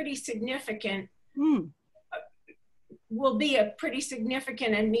a pretty significant, will be a pretty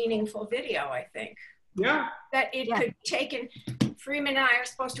significant and meaningful video, I think. Yeah. That it could be taken, Freeman and I are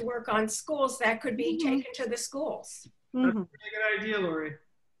supposed to work on schools, that could be taken to the schools. That's a really good idea, Lori.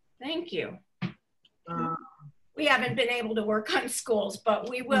 Thank you. We haven't been able to work on schools, but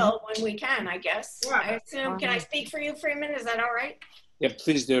we will when we can, I guess. Yeah. I assume, can I speak for you, Freeman? Is that all right? Yeah,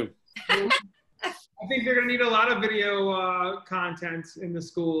 please do. I think they're going to need a lot of video content in the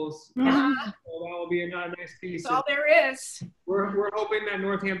schools. So that will be a nice piece. That's all there is. We're hoping that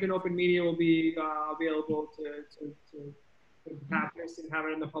Northampton Open Media will be available to have this and have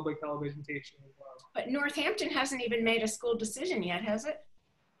it in the public television station as well. But Northampton hasn't even made a school decision yet, has it?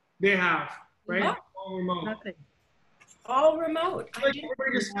 They have, right? No. All remote. Nothing. All remote. Like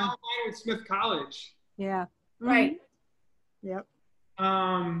everybody just fell in line with Smith College. Yeah. Right. Yep.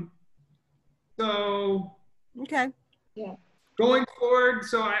 So. Okay. Yeah. Going forward,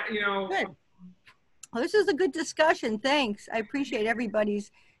 so Good. Well, this is a good discussion. Thanks. I appreciate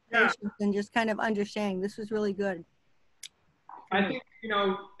everybody's patience and just kind of understanding. This was really good. I think,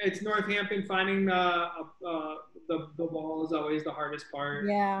 it's Northampton finding the wall is always the hardest part.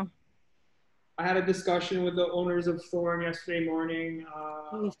 Yeah. I had a discussion with the owners of Thorn yesterday morning,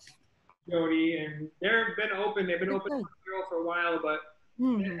 Jody, and they've been open for a while, but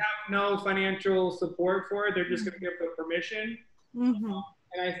they have no financial support for it. They're just going to give the permission.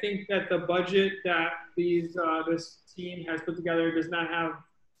 And I think that the budget that this team has put together does not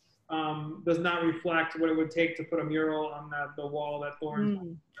reflect what it would take to put a mural on the wall that Thorn's mural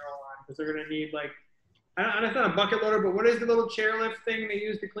on, because they're going to need, like, it's not a bucket loader, but what is the little chairlift thing they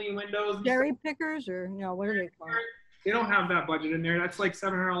use to clean windows? Cherry pickers, or what are they called? They don't have that budget in there. That's like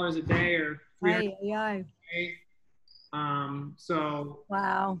 $700 a day or $300 a day. So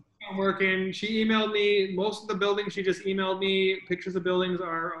wow. I'm working. She emailed me most of the buildings. She just emailed me pictures of buildings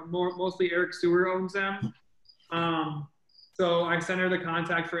are mostly Eric Stewart owns them. So I sent her the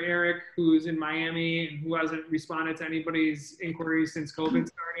contact for Eric, who's in Miami and who hasn't responded to anybody's inquiries since COVID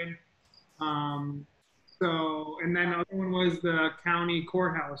started. So, and then the other one was the county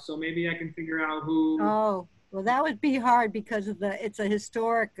courthouse. So maybe I can figure out who. Oh, well, that would be hard because of it's a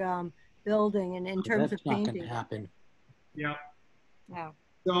historic building, and in terms of That's not going painting. to happen. Yeah. Wow.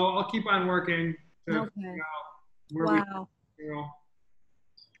 So I'll keep on working to Okay. figure out where Wow. we go.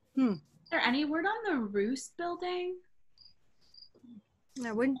 Is there any word on the Roost building?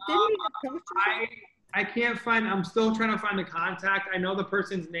 Now, didn't we have posters? I can't find. I'm still trying to find the contact. I know the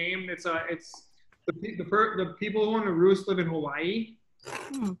person's name. It's the people who own the Roost live in Hawaii.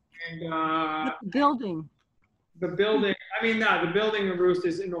 Hmm. And The building. the building. I mean, no, the building the Roost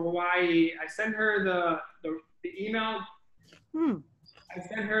is in Hawaii. I sent her the email. I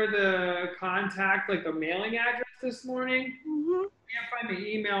sent her the contact, like the mailing address this morning. Mm-hmm. I can't find the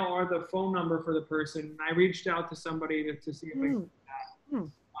email or the phone number for the person. I reached out to somebody to see if I could do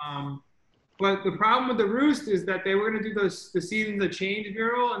that. But the problem with the Roost is that they were going to do the Seasons of Change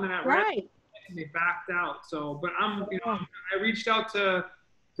mural, and then at Right. and they backed out. So, but I reached out to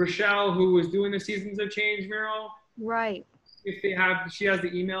Rochelle, who was doing the Seasons of Change mural. Right. If she has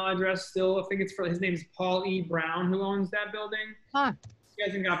the email address still. I think his name's Paul E. Brown, who owns that building. Huh. He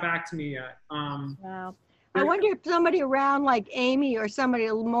hasn't got back to me yet. Wow. I wonder if somebody around like Amy or somebody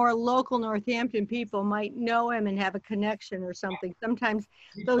more local Northampton people might know him and have a connection or something. Sometimes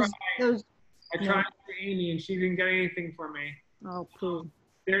I tried for Amy and she didn't get anything for me. Oh, cool.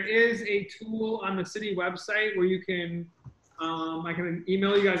 There is a tool on the city website where you can, I can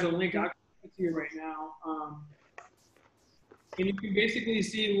email you guys a link. I'll give it to you right now. And you can basically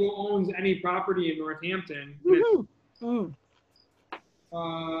see who owns any property in Northampton. Let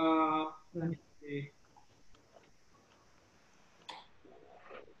me see.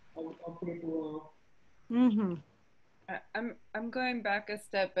 I'll put it below. I'm going back a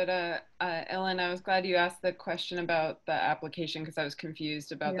step, but Ellen, I was glad you asked the question about the application because I was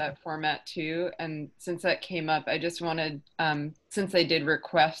confused about that format too. And since that came up, I just wanted, since they did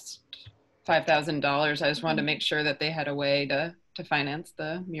request $5,000, I just wanted to make sure that they had a way to finance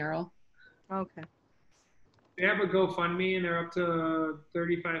the mural. Okay. They have a GoFundMe and they're up to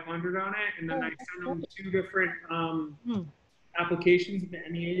 $3,500 on it, and then I sent them 2 different applications that the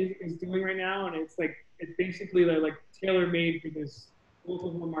NEA is doing right now, and it's basically like tailor-made for this. Both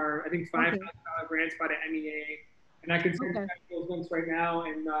of them are, I think, $5,000 grants by the NEA, and I can send you those links right now,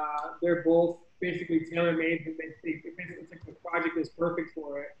 and they're both basically tailor-made because it's like the project is perfect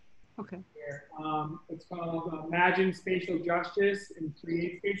for it. Okay. It's called Imagine Spatial Justice and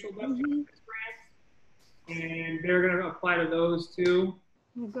Create Spatial Justice grants, and they're going to apply to those too.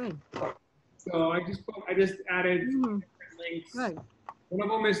 Oh, good. So I just added 2 different links. Good. One of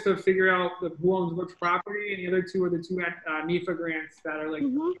them is to figure out who owns which property, and the other 2 are the 2 NEFA grants that are like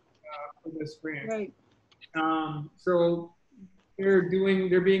for this grant. Right. So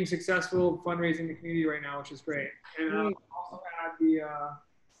they're being successful fundraising the community right now, which is great. And I'll also add the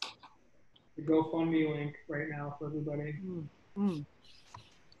GoFundMe link right now for everybody.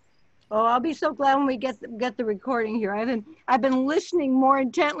 Oh, I'll be so glad when we get the recording here. I've been listening more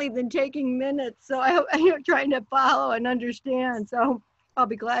intently than taking minutes, so I'm trying to follow and understand. So I'll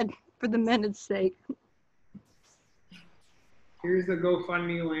be glad for the minutes' sake. Here's the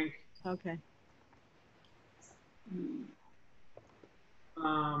GoFundMe link. Okay.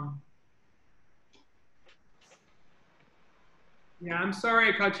 Yeah, I'm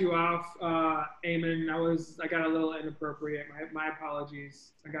sorry I cut you off, Eamon. I got a little inappropriate. My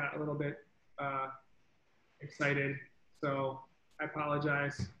apologies. I got a little bit excited, so I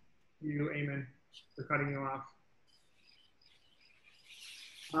apologize to you, Eamon, for cutting you off.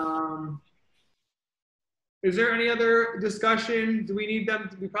 Is there any other discussion? Do we need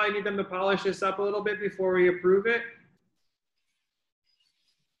them? We probably need them to polish this up a little bit before we approve it.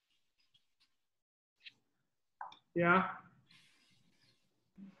 Yeah.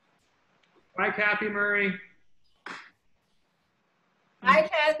 Bye, Kathy Murray. Hi,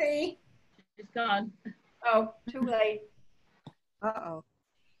 Kathy. She's gone. Oh, too late. Uh-oh.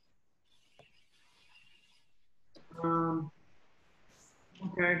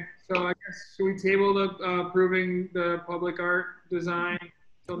 Okay, so I guess should we table the approving the public art design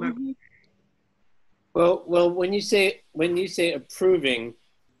till next week? Well, when you say approving,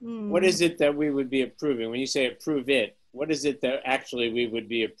 what is it that we would be approving? When you say approve it, what is it that actually we would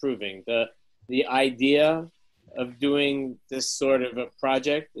be approving? The idea of doing this sort of a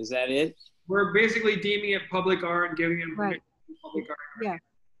project, is that it? We're basically deeming it public art and giving them Right. public art. Yeah.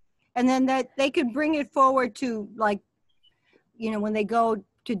 And then that they could bring it forward to, like, when they go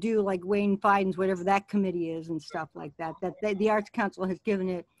to do like Wayne Fiden's, whatever that committee is and stuff like that, the Arts Council has given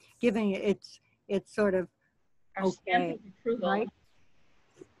it it's sort of Our stamp okay, of approval. right?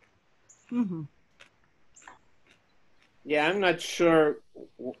 Yeah, I'm not sure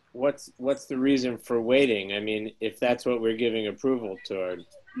what's the reason for waiting. I mean, if that's what we're giving approval toward.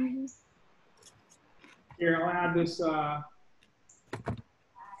 Here, I'll add this.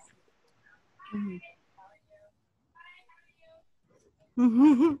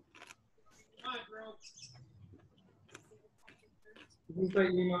 This is the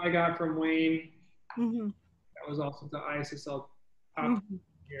email I got from Wayne. That was also to ISIS. I'll pop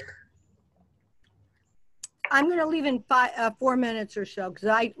here. I'm going to leave in 4 minutes or so because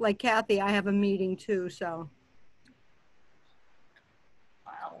I, like Kathy, I have a meeting too. So,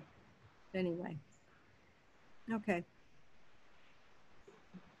 Wow. Anyway, okay.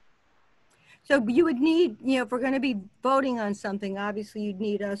 So you would need, you know, if we're going to be voting on something, obviously you'd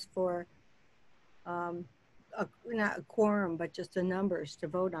need us for, not a quorum, but just the numbers to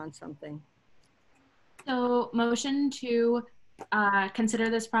vote on something. So motion to consider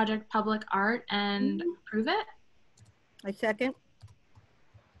this project public art and approve it. I second.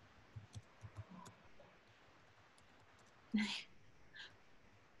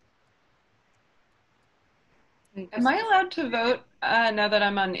 Am I allowed to vote now that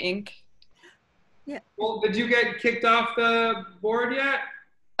I'm on Inc? Yeah. Well, did you get kicked off the board yet?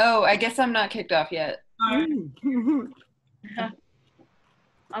 Oh, I guess I'm not kicked off yet. I'm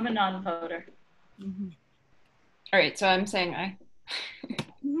a non-voter. All right, so I'm saying aye.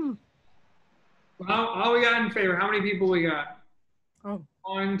 How we got in favor? How many people we got? Oh.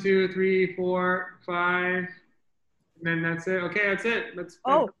 1, 2, 3, 4, 5. And then that's it. Okay, that's it. That's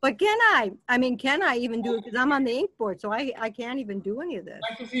Oh, but can I even do it? Because I'm on the ink board, so I can't even do any of this.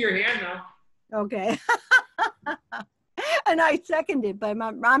 I can see your hand now. Okay. And I seconded, but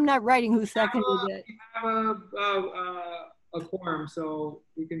I'm not writing who seconded it. We have a quorum, so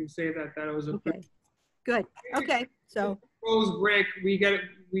we can say that it was a Okay. Good. Okay. So. Rose brick, we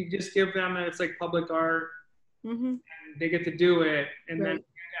just give them that it's like public art. And they get to do it, and then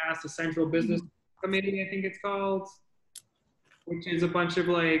ask the Central Business Committee, I think it's called, which is a bunch of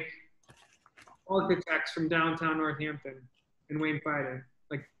like architects from downtown Northampton and Wayne Fiden,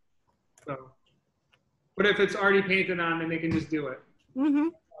 like so. But if it's already painted on, then they can just do it. How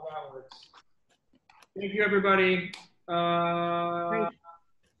that works. Thank you, everybody.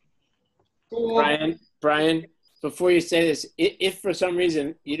 Cool. Brian, before you say this, if for some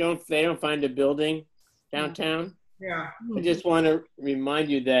reason they don't find a building downtown, I just want to remind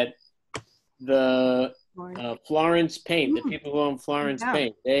you that the Florence Paint, the people who own Florence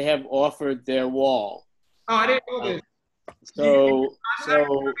Paint, they have offered their wall. Oh, I didn't know this. So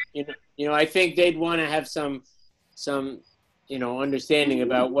I think they'd want to have some understanding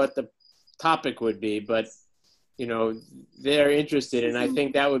about what the topic would be, but they're interested, and I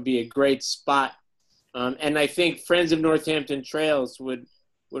think that would be a great spot. And I think Friends of Northampton Trails would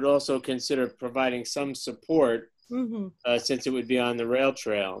also consider providing some support since it would be on the rail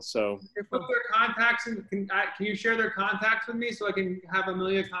trail. So put their contacts in, can you share their contacts with me so I can have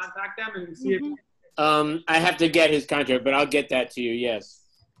Amelia contact them and see if I have to get his contract, but I'll get that to you. Yes.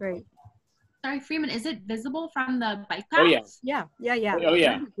 Great. Sorry, Freeman, is it visible from the bike path? Oh yeah. Yeah. Oh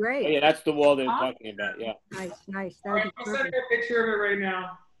yeah. Great. Oh, yeah, that's the wall they're talking about. Yeah. Nice. All right, I'll send her a picture of it right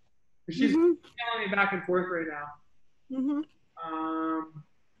now. She's telling me back and forth right now.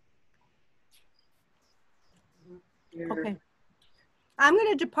 Okay. I'm going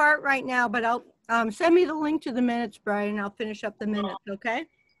to depart right now, but I'll send me the link to the minutes, Brian. I'll finish up the minutes. Okay.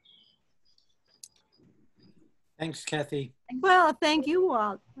 Thanks, Kathy. Well, thank you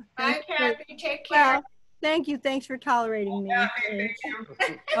all. Bye, Kathy. Take care. Well, thank you. Thanks for tolerating me. Thank you.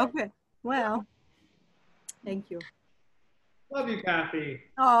 Okay. Well, thank you. Love you, Kathy.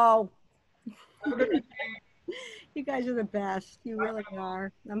 Oh, you guys are the best. You really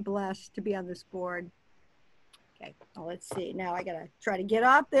are. I'm blessed to be on this board. Okay, well, let's see. Now I gotta try to get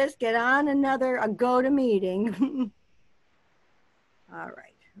off this, get on a go to meeting. All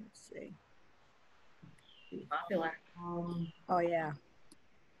right, let's see. Popular. Oh yeah,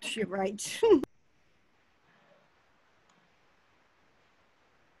 you're right.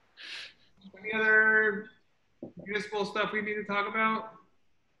 Any other municipal stuff we need to talk about?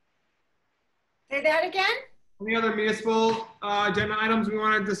 Say that again? Any other municipal agenda items we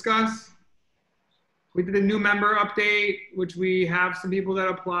want to discuss? We did a new member update, which we have some people that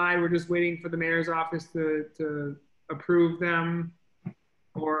applied. We're just waiting for the mayor's office to approve them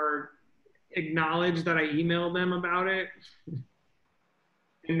or acknowledge that I emailed them about it.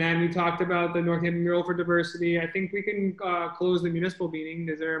 And then we talked about the Northampton Mural for Diversity. I think we can close the municipal meeting.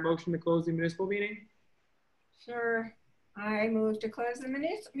 Is there a motion to close the municipal meeting? Sure. I move to close the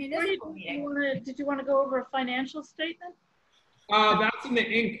municipal meeting. Did you want to go over a financial statement? That's in the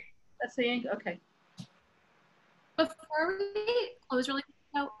ink. That's the ink. Okay. Before we close really quick,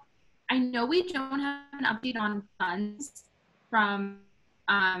 though, I know we don't have an update on funds from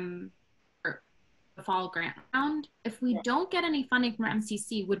the fall grant round. If we don't get any funding from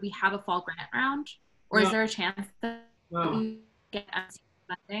MCC, would we have a fall grant round? Or is there a chance that we get MCC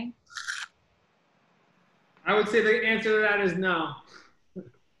funding? I would say the answer to that is no.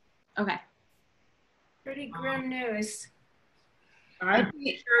 Okay. Pretty grim news. I'm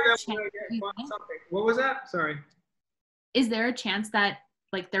pretty sure that we're going to get something. What was that? Sorry. Is there a chance that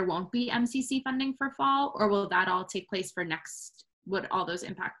like there won't be MCC funding for fall, or will that all take place for next, would all those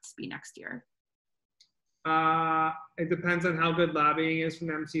impacts be next year? It depends on how good lobbying is from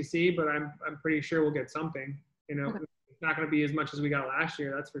the MCC, but I'm pretty sure we'll get something. You know, okay. It's not going to be as much as we got last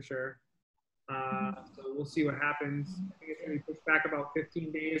year, that's for sure. So we'll see what happens. I think it's going to be pushed back about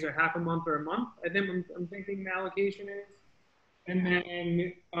 15 days or half a month or a month. I think I'm thinking the allocation is. And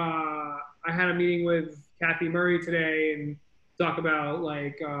then I had a meeting with Kathy Murray today and talk about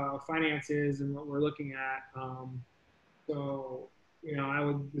like finances and what we're looking at. So, you know, I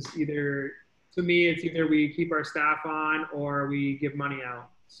would just either, to me, it's either we keep our staff on or we give money out.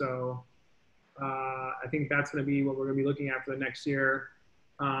 So I think that's going to be what we're going to be looking at for the next year.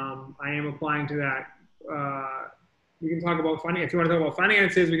 I am applying to that. We can talk about finance. If you want to talk about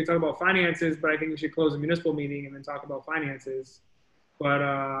finances, we can talk about finances, but I think we should close the municipal meeting and then talk about finances. But,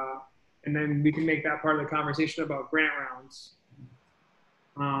 and then we can make that part of the conversation about grant rounds.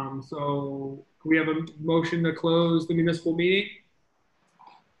 So we have a motion to close the municipal meeting.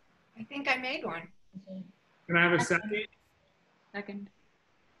 I think I made one. Can I have a second? Second.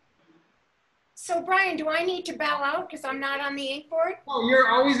 So Brian, do I need to bow out because I'm not on the ink board? Oh, you're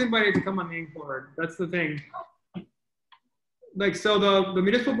always invited to come on the ink board. That's the thing. Like, so the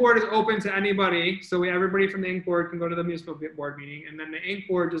municipal board is open to anybody. So everybody from the ink board can go to the municipal board meeting. And then the ink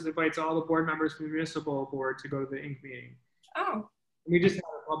board just invites all the board members from the municipal board to go to the ink meeting. Oh. We just have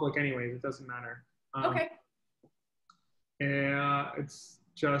it public anyways. It doesn't matter. Okay. Yeah, it's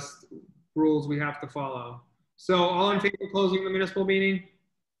just rules we have to follow. So all in favor of closing the municipal meeting?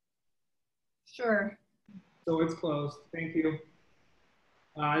 Sure. So it's closed. Thank you.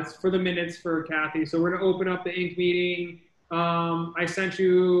 It's for the minutes for Kathy. So we're going to open up the ink meeting. I sent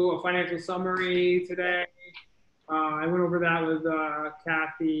you a financial summary today. I went over that with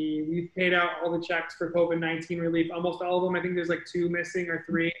Kathy. We've paid out all the checks for COVID-19 relief, almost all of them. I think there's like 2 missing or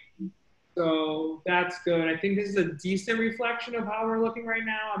 3. So that's good. I think this is a decent reflection of how we're looking right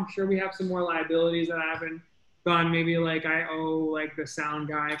now. I'm sure we have some more liabilities that I haven't done. Maybe like I owe like the sound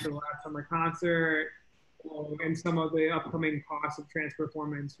guy for the last summer concert, and some of the upcoming costs of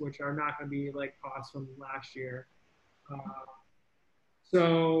Transperformance, which are not going to be like costs from last year.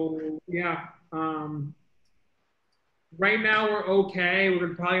 So yeah, right now we're okay.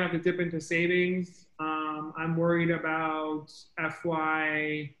 We're probably gonna have to dip into savings. I'm worried about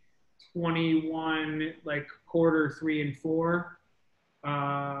FY21, like quarter 3 and 4,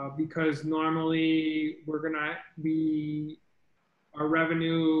 because normally we're gonna be, our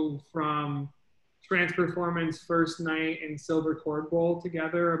revenue from Transperformance first night and Silver Cord Bowl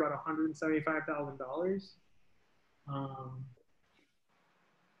together about $175,000.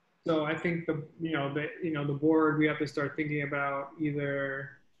 So I think the board, we have to start thinking about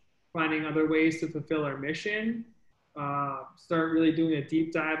either finding other ways to fulfill our mission, start really doing a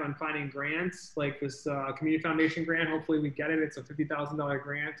deep dive on finding grants like this Community Foundation grant. Hopefully we get it. It's a $50,000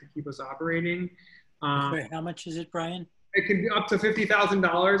 grant to keep us operating. Wait, how much is it, Brian? It can be up to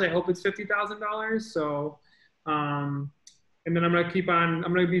 $50,000. I hope it's $50,000. So, and then I'm going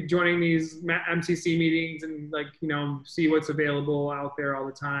to be joining these MCC meetings and like, see what's available out there all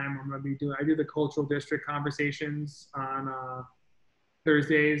the time. I do the cultural district conversations on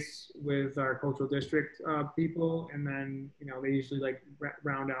Thursdays with our cultural district people. And then, they usually like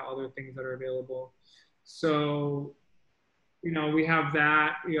round out other things that are available. So, we have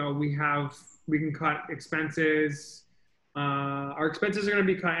that, we can cut expenses. Our expenses are going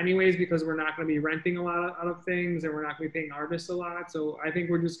to be cut anyways because we're not going to be renting a lot of things and we're not going to be paying artists a lot. So I think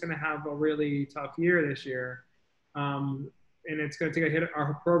we're just going to have a really tough year this year. And it's going to take a hit.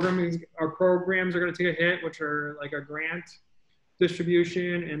 Our programs are going to take a hit, which are like a grant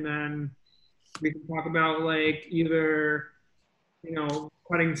distribution. And then we can talk about like either,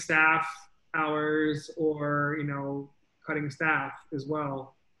 cutting staff hours or, cutting staff as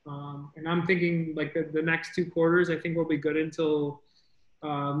well. And I'm thinking like the next 2 quarters, I think will be good until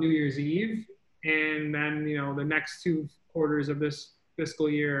New Year's Eve. And then, the next 2 quarters of this fiscal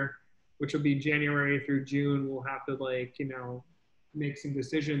year, which will be January through June, we'll have to like, make some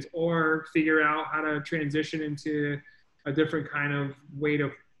decisions or figure out how to transition into a different kind of way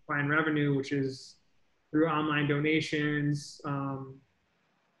to find revenue, which is through online donations.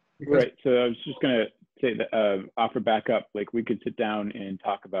 Right. So I was just going to say that offer back up, like we could sit down and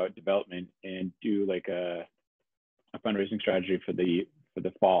talk about development and do like a fundraising strategy for the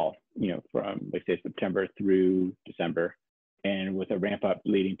fall, from like say September through December, and with a ramp up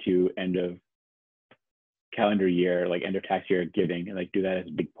leading to end of calendar year, like end of tax year giving, and like do that as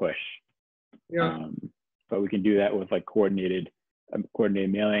a big push. Yeah. But we can do that with like coordinated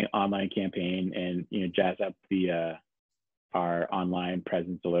mailing, online campaign, and jazz up our online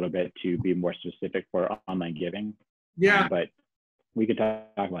presence a little bit to be more specific for online giving. Yeah. But we could talk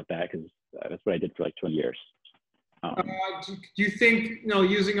about that because that's what I did for like 20 years. Do you think,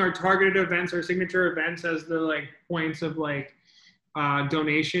 using our targeted events, our signature events as the like points of like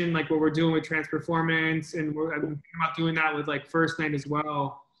donation, like what we're doing with Transperformance, and I'm thinking about doing that with like First Night as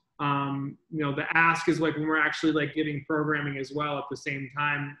well. The ask is like when we're actually like giving programming as well at the same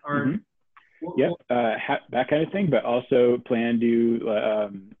time. Or that kind of thing, but also plan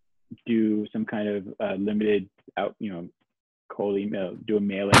to do some kind of limited out, cold email, do a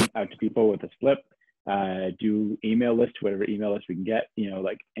mailing out to people with a slip, do email list, whatever email list we can get,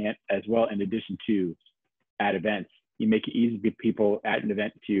 and as well, in addition to at events, you make it easy for people at an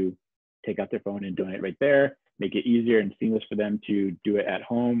event to take out their phone and donate right there, make it easier and seamless for them to do it at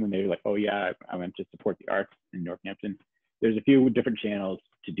home when they're like, oh yeah, I want to support the arts in Northampton. There's a few different channels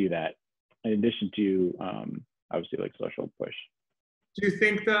to do that, in addition to obviously like social push. Do you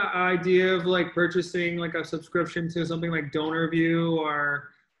think the idea of like purchasing like a subscription to something like DonorView or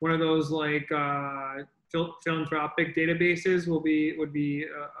one of those like philanthropic databases would be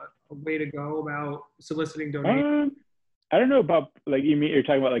a way to go about soliciting donations? I don't know about like you're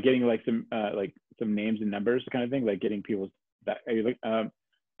talking about like getting like some names and numbers kind of thing, like getting people's that.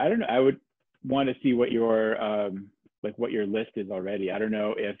 I don't know. I would want to see what your what your list is already. I don't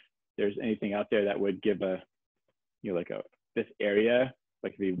know if there's anything out there that would give this area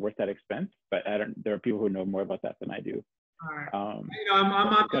like be worth that expense, but there are people who know more about that than I do. All right.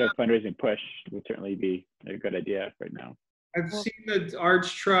 I'm kind of fundraising push would certainly be a good idea right now. I've seen the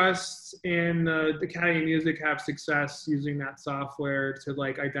Arts Trust and the Academy of Music have success using that software to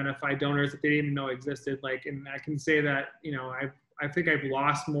like identify donors that they didn't even know existed. Like, and I can say that, I think I've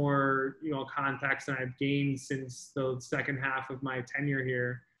lost more, contacts than I've gained since the second half of my tenure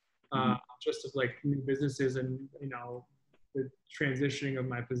here, just of like new businesses and, the transitioning of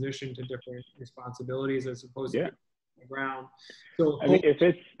my position to different responsibilities as opposed to the ground. So I mean, if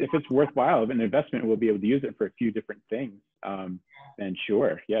it's worthwhile of an investment, we'll be able to use it for a few different things. Then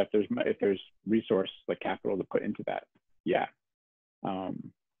sure, yeah. If there's resource like capital to put into that, yeah.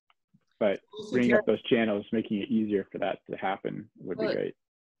 But bringing up those channels, making it easier for that to happen would be great.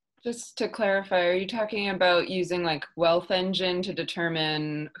 Just to clarify, are you talking about using like Wealth Engine to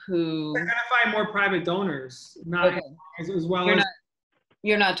determine who? Identify more private donors, not as well as.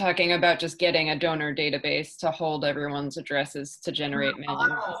 You're not talking about just getting a donor database to hold everyone's addresses to generate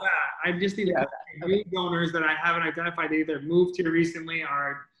mailing. All that. I just need new donors that I haven't identified. They either moved here recently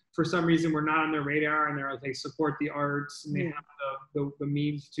or for some reason we're not on their radar, and they support the arts and they have the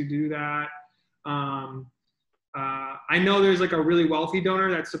means to do that. I know there's like a really wealthy donor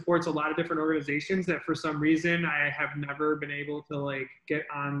that supports a lot of different organizations that for some reason I have never been able to like get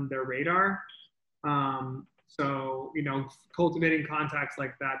on their radar. So, cultivating contacts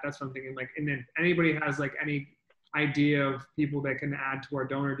like that, that's what I'm thinking. Like, and then anybody has like any idea of people that can add to our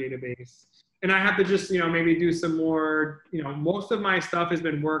donor database. And I have to just, maybe do some more, most of my stuff has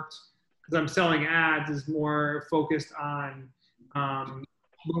been worked because I'm selling ads is more focused on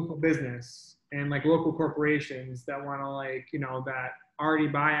local business and like local corporations that want to like, that already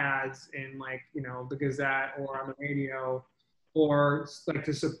buy ads in like, the Gazette or on the radio, or like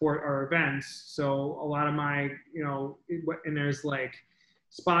to support our events. So a lot of my, and there's like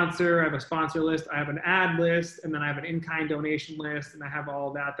sponsor, I have a sponsor list, I have an ad list, and then I have an in-kind donation list, and I have all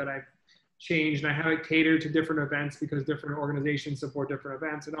of that I've changed, and I have it catered to different events because different organizations support different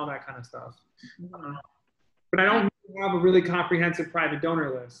events and all that kind of stuff. But I don't have a really comprehensive private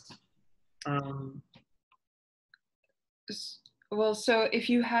donor list. Well, so if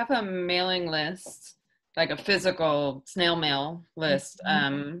you have a mailing list, like a physical snail mail list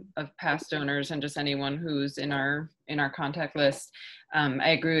of past donors and just anyone who's in our contact list.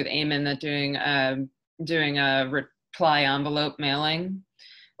 I agree with Eamon that doing a reply envelope mailing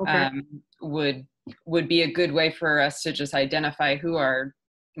would be a good way for us to just identify who our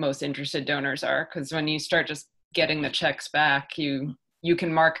most interested donors are. Because when you start just getting the checks back, you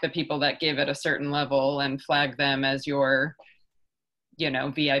can mark the people that give at a certain level and flag them as your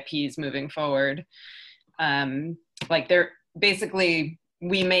VIPs moving forward. Like they're basically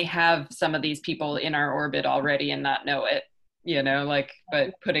we may have some of these people in our orbit already and not know it, you know, like,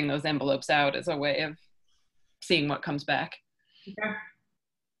 but putting those envelopes out is a way of seeing what comes back. Okay.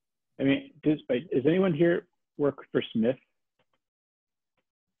 I mean, does anyone here work for Smith?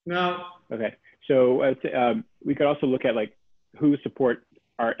 No. Okay, so we could also look at like who support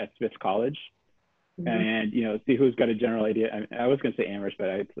art at Smith College, and you know, see who's got a general idea. I was going to say Amherst, but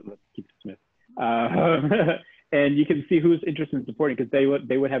let's keep it Smith. And you can see who's interested in supporting, because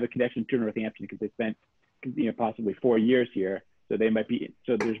they would have a connection to Northampton because they spent, you know, possibly 4 years here. So they might be,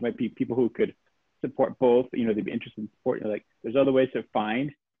 so there might be people who could support both. You know, they'd be interested in supporting. Like, there's other ways to find,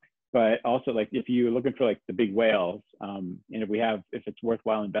 but also like if you're looking for like the big whales, and if it's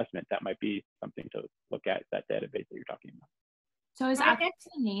worthwhile investment, that might be something to look at, that database that you're talking about. So is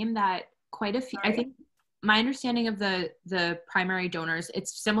actually a name that quite a few, I think my understanding of the primary donors,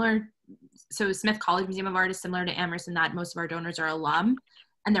 it's similar. So Smith College Museum of Art is similar to Amherst in that most of our donors are alum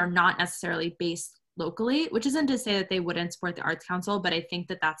and they're not necessarily based locally, which isn't to say that they wouldn't support the Arts Council, but I think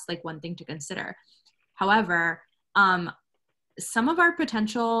that that's like one thing to consider. However, some of our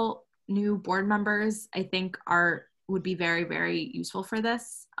potential new board members, I think would be very, very useful for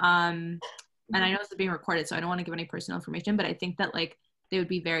this. And I know this is being recorded, so I don't want to give any personal information, but I think that like they would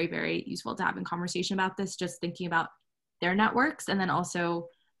be very, very useful to have in conversation about this, just thinking about their networks and then also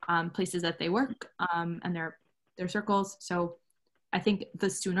places that they work and their circles. So I think the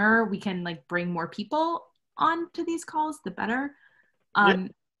sooner we can like bring more people on to these calls, the better. When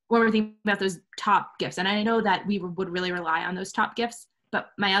we're thinking about those top gifts, and I know that we would really rely on those top gifts,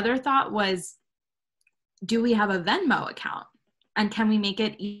 but my other thought was, do we have a Venmo account? And can we make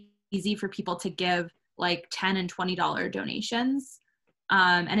it easy for people to give like $10 and $20 donations?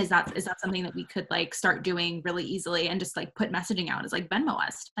 And is that something that we could like start doing really easily and just like put messaging out as like Venmo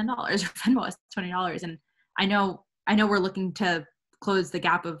us $10 or Venmo us $20? And I know we're looking to close the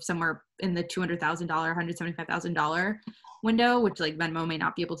gap of somewhere in the $200,000, $175,000 window, which like Venmo may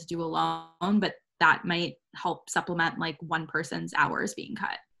not be able to do alone, but that might help supplement like one person's hours being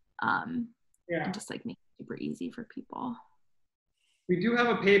cut. And just like make it super easy for people. We do have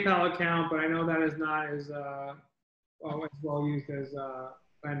a PayPal account, but I know that is not as well used as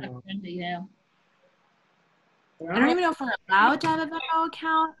Venmo. Yeah. I don't even know if we're allowed to have a Venmo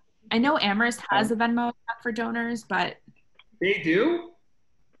account. I know Amherst has a Venmo account for donors, but they do?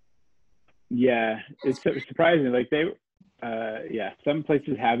 Yeah, it's surprising. Like some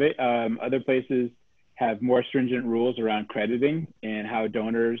places have it. Other places have more stringent rules around crediting and how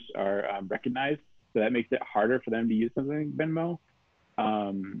donors are recognized. So that makes it harder for them to use something like Venmo.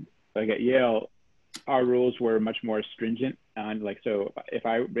 Like at Yale, our rules were much more stringent on like, so if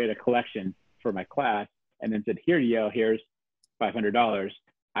I made a collection for my class and then said, here Yale, here's $500,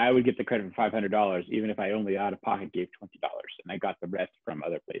 I would get the credit for $500, even if I only out of pocket gave $20 and I got the rest from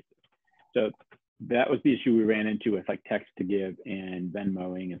other places. So that was the issue we ran into with like text to give and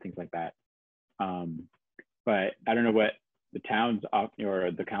Venmoing and things like that. But I don't know what the town's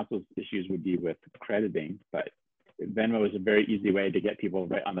or the council's issues would be with crediting, but Venmo is a very easy way to get people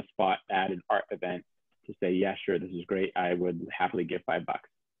right on the spot at an art event to say, yeah, sure, this is great. I would happily give $5.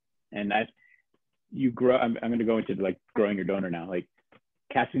 And I'm going to go into like growing your donor now, like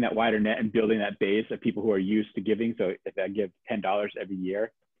casting that wider net and building that base of people who are used to giving. So if I give $10 every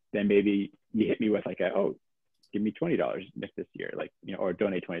year, then maybe you hit me with like give me $20 this year, like, you know, or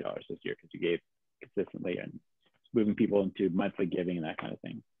donate $20 this year because you gave consistently, and moving people into monthly giving and that kind of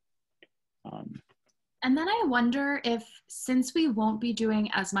thing. And then I wonder if, since we won't be doing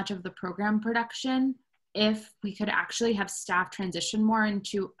as much of the program production, if we could actually have staff transition more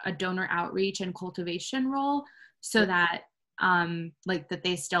into a donor outreach and cultivation role, so that like that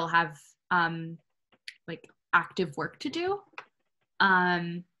they still have like active work to do.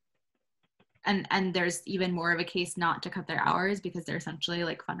 And there's even more of a case not to cut their hours because they're essentially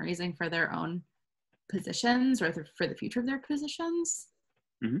like fundraising for their own positions or for the future of their positions.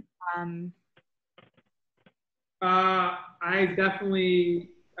 Mm-hmm. I definitely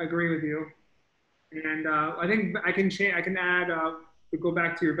agree with you, and I think I can add. To go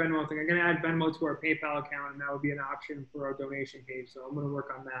back to your Venmo thing, I'm going to add Venmo to our PayPal account, and that would be an option for our donation page. So I'm going to work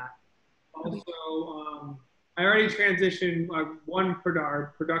on that. Also, I already transitioned.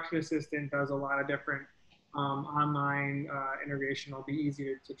 Our production assistant does a lot of different online integration. It'll be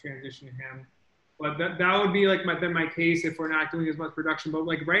easier to transition to him. But that would be like my case if we're not doing as much production. But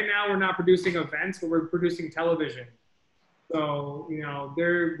like right now, we're not producing events, but we're producing television. So you know,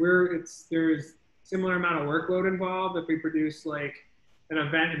 there's similar amount of workload involved if we produce like an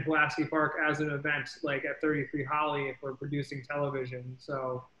event in Pulaski Park as an event like at 33 Holly if we're producing television.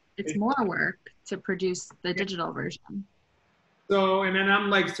 So it's more work to produce the digital version. So, and then I'm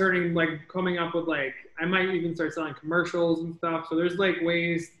like starting like coming up with like, I might even start selling commercials and stuff. So there's like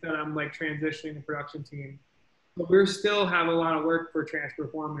ways that I'm like transitioning the production team. But we still have a lot of work for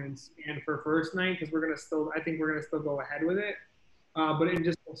Transperformance and for First Night because I think we're gonna still go ahead with it, but in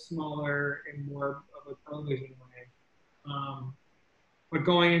just a smaller and more of a television way. But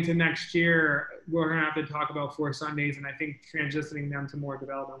going into next year, we're gonna have to talk about 4 Sundays, and I think transitioning them to more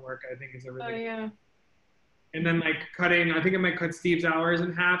development work, I think is a really And then like I think I might cut Steve's hours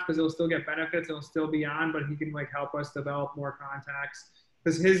in half because he'll still get benefits, he'll still be on, but he can like help us develop more contacts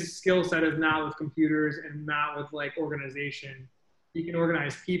because his skill set is not with computers and not with like organization. He can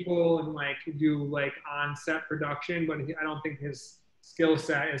organize people and like do like on-set production, but I don't think his skill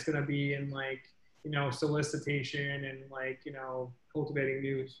set is going to be in like, solicitation and like, cultivating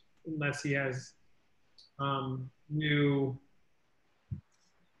news unless he has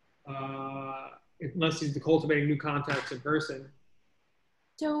unless he's cultivating new contacts in person.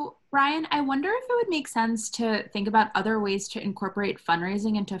 So, Brian, I wonder if it would make sense to think about other ways to incorporate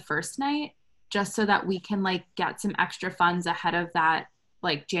fundraising into First Night, just so that we can like get some extra funds ahead of that,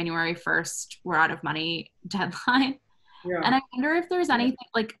 like January 1st, we're out of money deadline. Yeah. And I wonder if there's anything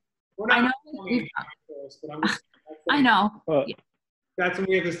like, I know. I know. Well, that's when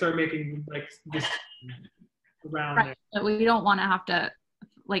we have to start making like this around right. But we don't want to have to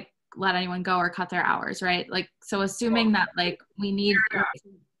like let anyone go or cut their hours, right? Like, so assuming that like we need,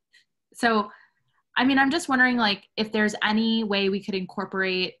 so, I mean, I'm just wondering like if there's any way we could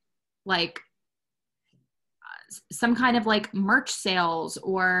incorporate like some kind of like merch sales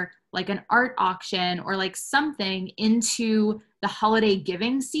or like an art auction or like something into the holiday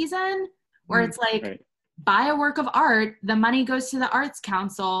giving season where it's like, buy a work of art, the money goes to the Arts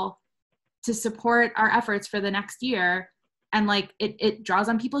Council to support our efforts for the next year. And like it draws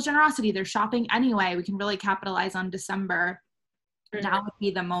on people's generosity. They're shopping anyway. We can really capitalize on December. Now would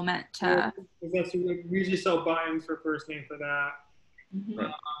be the moment to. We usually sell buy-ins for First Name for that.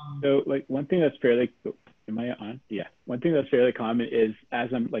 So like one thing that's fairly, am I on? Yeah. One thing that's fairly common is as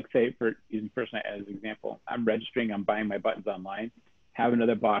I'm like, say for using First Night as an example, I'm registering, I'm buying my buttons online, have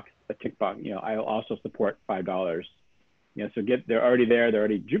another box, a tick box, I'll also support $5. So they're already there, they're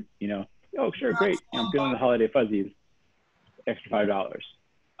already, oh sure, great. I'm feeling the holiday fuzzies. Extra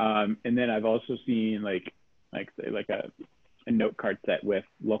 $5. And then I've also seen like a note card set with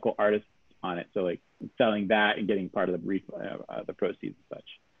local artists on it. So like selling that and getting part of the proceeds and such.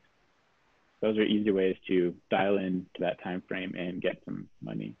 Those are easy ways to dial in to that time frame and get some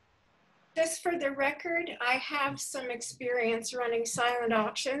money. Just for the record, I have some experience running silent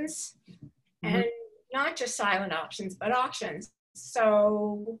auctions, and not just silent auctions, but auctions.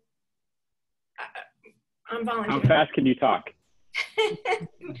 So I'm volunteering. How fast can you talk?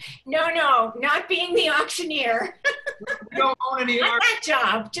 No, not being the auctioneer. We don't own any art. That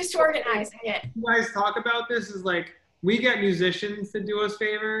job, just organizing it. You guys talk about this is like, we get musicians to do us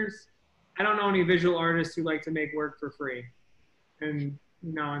favors. I don't know any visual artists who like to make work for free and,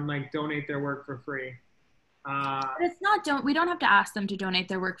 and like donate their work for free. But it's not, we don't have to ask them to donate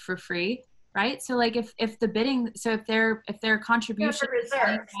their work for free. Right. So like if the bidding, so if their contribution is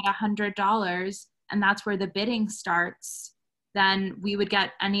at $100 and that's where the bidding starts, then we would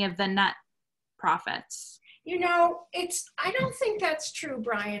get any of the net profits. I don't think that's true,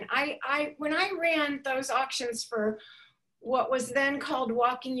 Brian. When I ran those auctions for what was then called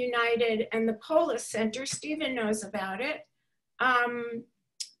Walking United and the Polis Center, Stephen knows about it. I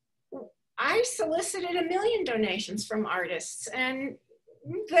solicited 1 million donations from artists, and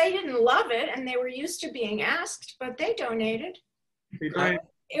they didn't love it, and they were used to being asked, but they donated.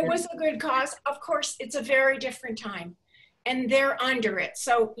 It was a good cause. Of course, it's a very different time, and they're under it.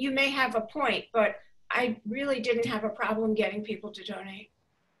 So you may have a point, but I really didn't have a problem getting people to donate.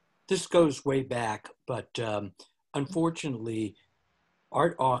 This goes way back, but unfortunately,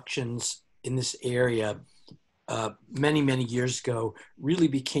 art auctions in this area many, many years ago really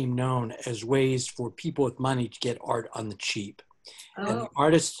became known as ways for people with money to get art on the cheap. Oh. And the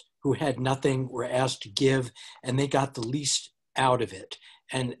artists who had nothing were asked to give, and they got the least out of it.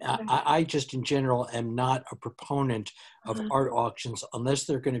 And I just in general am not a proponent of art auctions unless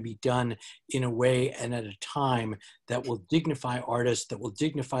they're going to be done in a way and at a time that will dignify artists, that will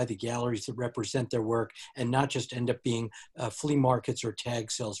dignify the galleries that represent their work, and not just end up being flea markets or tag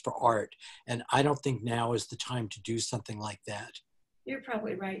sales for art. And I don't think now is the time to do something like that. You're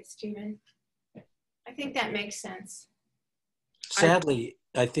probably right, Stephen. I think that makes sense. Sadly,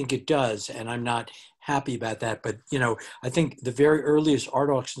 I think it does, and I'm not happy about that. But you know, I think the very earliest art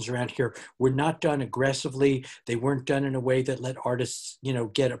auctions around here were not done aggressively. They weren't done in a way that let artists, you know,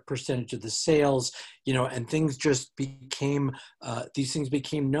 get a percentage of the sales. You know, and things just became these things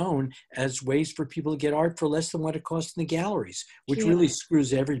became known as ways for people to get art for less than what it costs in the galleries, which really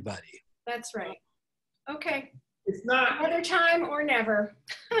screws everybody. That's right. Okay. It's not. Another time or never.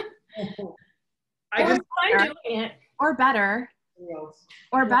 I just. I'm doing it. Or better.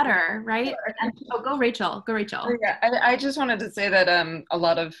 Or better, right? And, oh, go Rachel. Go Rachel. Yeah, I just wanted to say that a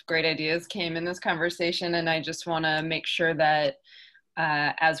lot of great ideas came in this conversation, and I just want to make sure that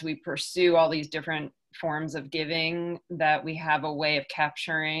as we pursue all these different forms of giving, that we have a way of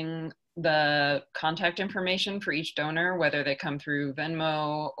capturing the contact information for each donor, whether they come through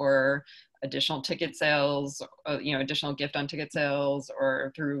Venmo or additional ticket sales, you know, additional gift on ticket sales,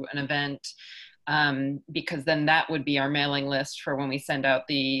 or through an event. Because then that would be our mailing list for when we send out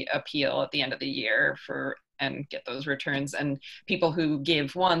the appeal at the end of the year and get those returns. And people who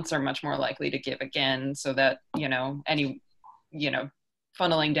give once are much more likely to give again, so that, you know,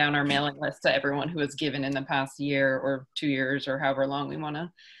 funneling down our mailing list to everyone who has given in the past year or 2 years or however long we want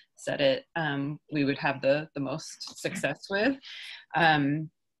to set it, we would have the most success with. And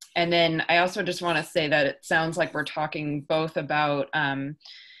then I also just want to say that it sounds like we're talking both about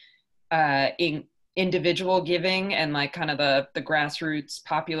individual giving and like kind of the grassroots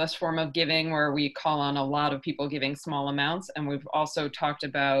populist form of giving, where we call on a lot of people giving small amounts. And we've also talked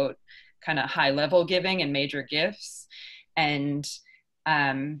about kind of high level giving and major gifts. And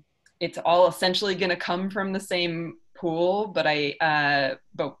it's all essentially going to come from the same pool, but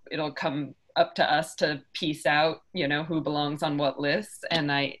but it'll come up to us to piece out, you know, who belongs on what lists. And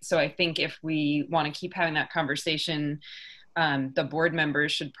so I think if we want to keep having that conversation, the board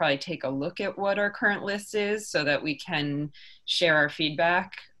members should probably take a look at what our current list is, so that we can share our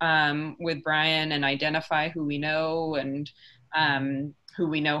feedback with Brian and identify who we know and who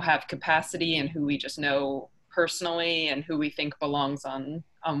we know have capacity and who we just know personally and who we think belongs on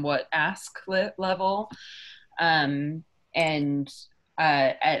what ask level. And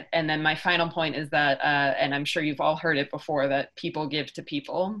then my final point is that, and I'm sure you've all heard it before, that people give to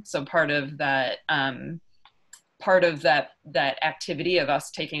people. So part of that activity of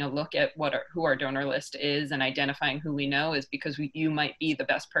us taking a look at who our donor list is and identifying who we know is because you might be the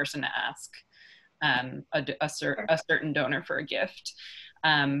best person to ask a certain donor for a gift.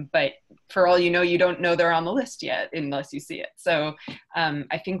 But for all you know, you don't know they're on the list yet unless you see it. So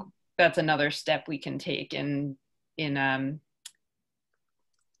I think that's another step we can take in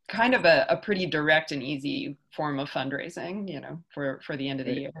kind of a pretty direct and easy form of fundraising, you know, for the end of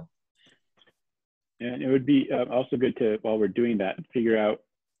the year. And it would be also good to, while we're doing that, figure out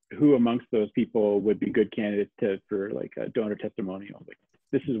who amongst those people would be good candidates for like a donor testimonial. Like,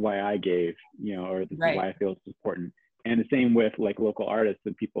 this is why I gave, you know, or this is why I feel it's important. And the same with like local artists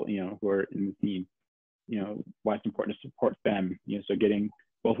and people, you know, who are in the scene, you know, why it's important to support them, you know, so getting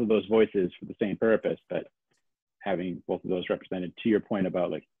both of those voices for the same purpose, but having both of those represented, to your point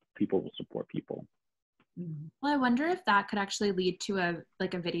about like people will support people. Well, I wonder if that could actually lead to a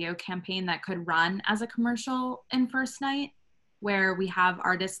video campaign that could run as a commercial in First Night, where we have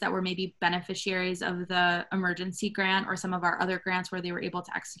artists that were maybe beneficiaries of the emergency grant or some of our other grants where they were able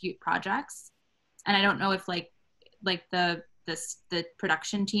to execute projects. And I don't know if like the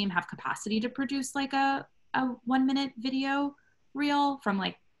production team have capacity to produce like a 1 minute video reel from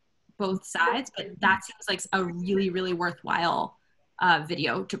like both sides, but that seems like a really, really worthwhile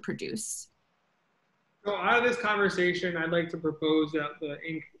video to produce. So out of this conversation, I'd like to propose that the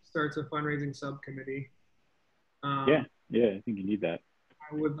Inc. starts a fundraising subcommittee. Yeah, I think you need that.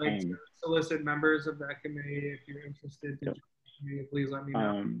 I would like to solicit members of that committee. If you're interested, please let me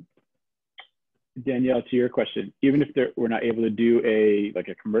know. Danielle, to your question, even if we're not able to do a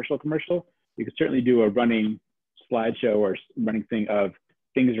commercial, you could certainly do a running slideshow or running thing of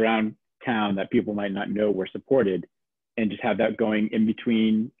things around town that people might not know were supported, and just have that going in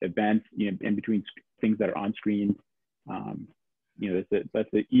between events, you know, in between things that are on screen. You know, that's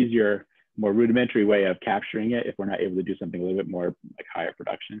the easier, more rudimentary way of capturing it if we're not able to do something a little bit more like higher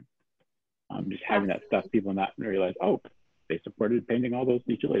production. Just having that stuff, people not realize, oh, they supported painting all those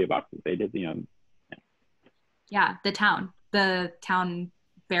utility boxes. They did, you know. Yeah, the town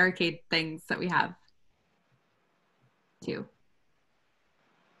barricade things that we have too.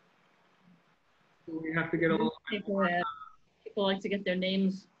 We have to get a little people like to get their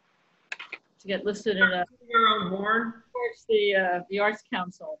names to get listed in a towards the Arts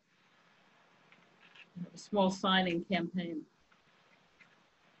Council. A small signing campaign.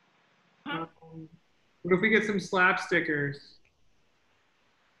 What if we get some slap stickers?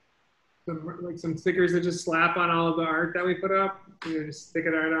 some stickers that just slap on all of the art that we put up. You know, just stick it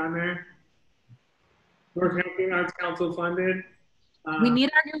right on there. Northampton Arts Council funded. We need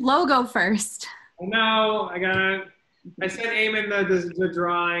our new logo first. I know. I sent Eamon the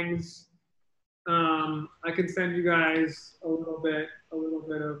drawings. I can send you guys a little bit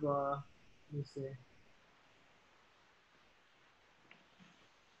of. Let me see.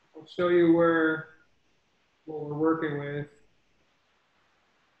 I'll show you what we're working with.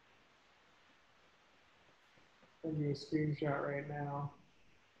 Send you a screenshot right now.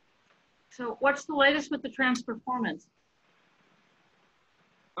 So what's the latest with the Transperformance?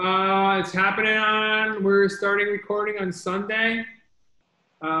 It's happening we're starting recording on Sunday.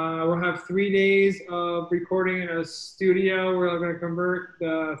 We'll have 3 days of recording in a studio. We're going to convert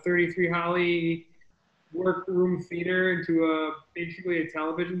the 33 Holly workroom theater into basically a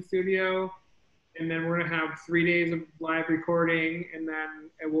television studio. And then we're going to have 3 days of live recording, and then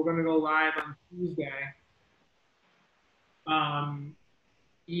we're going to go live on Tuesday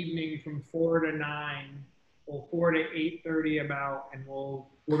evening from 4 to 9, or 4 to 8:30 about, and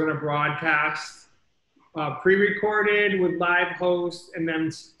we're going to broadcast pre-recorded with live hosts and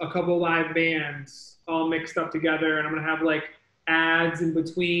then a couple live bands all mixed up together. And I'm going to have like ads in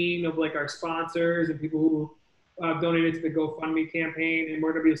between of like our sponsors and people who donated to the GoFundMe campaign, and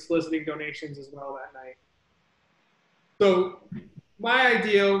we're going to be soliciting donations as well that night. So my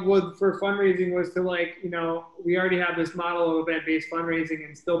idea for fundraising was to, like, you know, we already have this model of event-based fundraising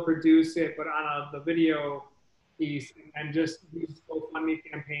and still produce it, but on the video piece, and just use GoFundMe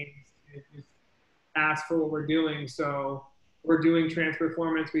campaigns and just ask for what we're doing. So we're doing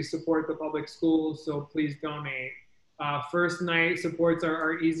Transperformance. We support the public schools, so please donate. First night supports our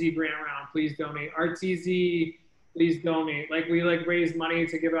Art Easy grant round. Please donate. Arts Easy, please donate. Like, we raise money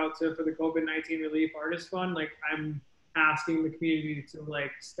to give out for the COVID-19 Relief Artist Fund. Like, I'm asking the community to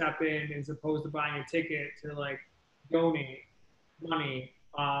step in as opposed to buying a ticket to donate money.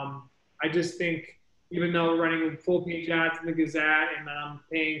 I just think, even though we're running full page ads in the Gazette and I'm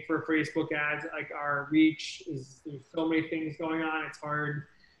paying for Facebook ads, our reach there's so many things going on. It's hard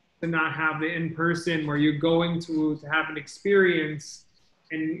to not have the in-person where you're going to have an experience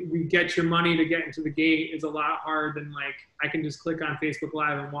and we get your money to get into the gate is a lot harder than I can just click on Facebook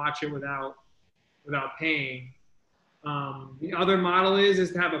Live and watch it without paying. The other model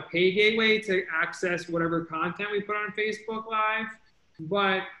is to have a pay gateway to access whatever content we put on Facebook Live,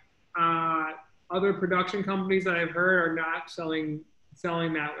 but other production companies that I've heard are not selling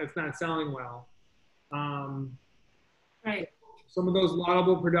that. It's not selling well. Right. Some of those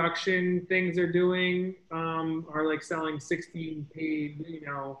laudable production things they're doing are selling 16 paid,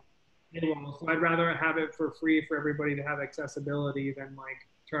 annual. So I'd rather have it for free for everybody to have accessibility than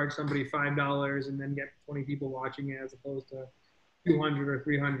charge somebody $5 and then get 20 people watching it as opposed to 200 or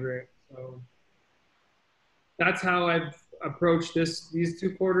 300. So that's how I've approached these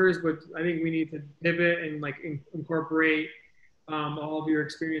 2 quarters, but I think we need to pivot and incorporate all of your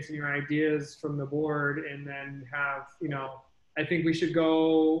experience and your ideas from the board, and then have, I think we should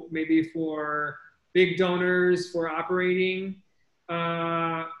go maybe for big donors for operating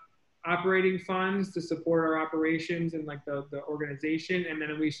funds to support our operations and the organization, and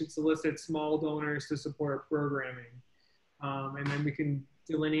then we should solicit small donors to support programming, and then we can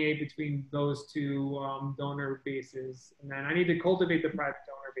delineate between those 2 donor bases. And then I need to cultivate the private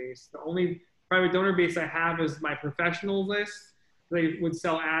donor base. The only private donor base I have is my professional list. They would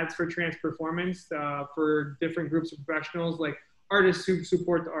sell ads for Transperformance for different groups of professionals, like artists who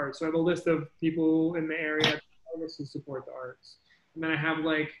support the arts. So I have a list of people in the area, artists who support the arts. And then I have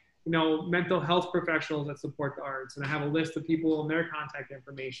mental health professionals that support the arts. And I have a list of people and their contact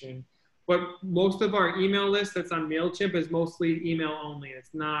information. But most of our email list that's on MailChimp is mostly email only.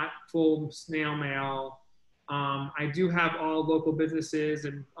 It's not full snail mail. I do have all local businesses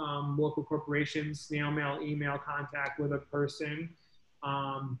and local corporations, snail mail, email contact with a person.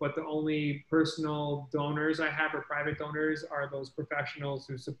 But the only personal donors I have, or private donors, are those professionals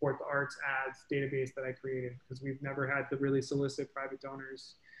who support the arts ads database that I created, because we've never had to really solicit private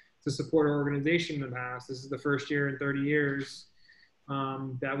donors to support our organization in the past. This is the first year in 30 years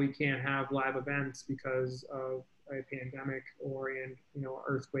that we can't have live events because of a pandemic or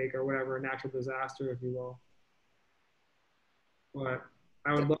earthquake or whatever, a natural disaster, if you will. But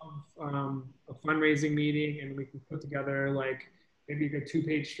I would love a fundraising meeting, and we can put together maybe a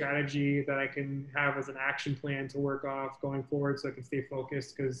 2-page strategy that I can have as an action plan to work off going forward, so I can stay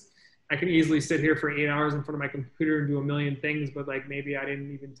focused, because I can easily sit here for 8 hours in front of my computer and do a million things, but maybe I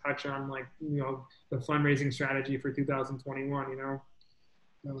didn't even touch on the fundraising strategy for 2021,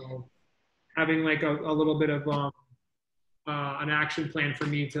 So having a little bit of an action plan for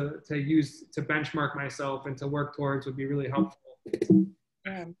me to use to benchmark myself and to work towards would be really helpful.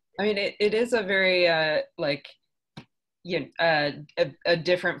 Yeah. I mean, it is a very like, you know, a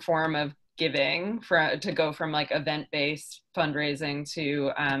different form of giving to go from like event-based fundraising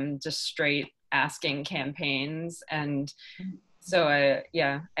to just straight asking campaigns. And so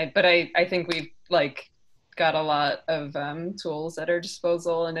but I think we've like got a lot of tools at our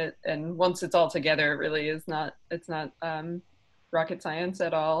disposal, and once it's all together, it really is not, it's not rocket science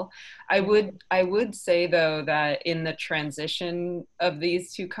at all. I would say though that in the transition of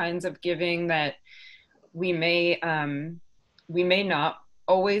these two kinds of giving, that we may not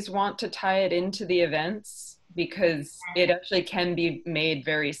always want to tie it into the events, because it actually can be made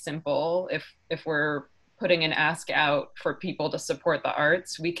very simple. If we're putting an ask out for people to support the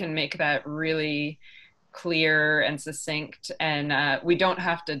arts, we can make that really clear and succinct, and we don't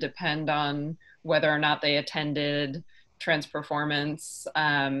have to depend on whether or not they attended Trent's performance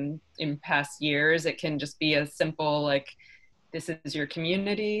in past years. It can just be a simple like, this is your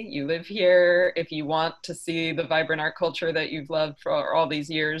community, you live here. If you want to see the vibrant art culture that you've loved for all these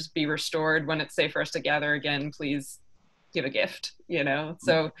years be restored when it's safe for us to gather again, please give a gift, you know?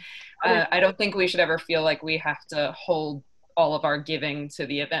 So I don't think we should ever feel like we have to hold all of our giving to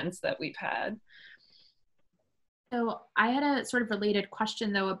the events that we've had. So I had a sort of related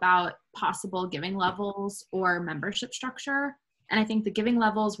question though about possible giving levels or membership structure. And I think the giving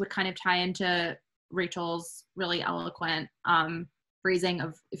levels would kind of tie into Rachel's really eloquent phrasing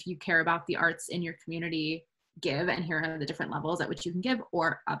of, if you care about the arts in your community, give, and here are the different levels at which you can give,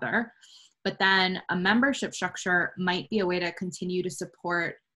 or other. But then a membership structure might be a way to continue to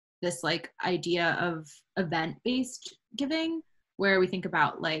support this like idea of event-based giving, where we think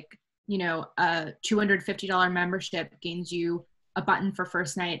about like, you know, a $250 membership gains you a button for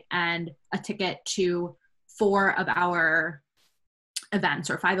first night and a ticket to 4 of our events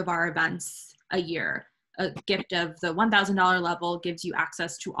or 5 of our events a year. A gift of the $1,000 level gives you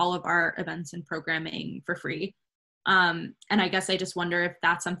access to all of our events and programming for free. And I guess I just wonder if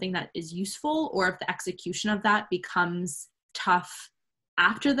that's something that is useful, or if the execution of that becomes tough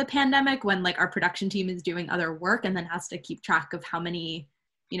after the pandemic, when like our production team is doing other work and then has to keep track of how many,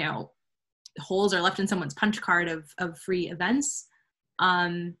 you know, holes are left in someone's punch card of free events.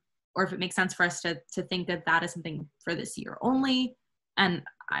 Or if it makes sense for us to think that that is something for this year only. And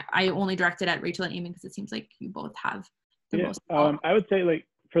I only directed at Rachel and Amy because it seems like you both have the most. I would say like,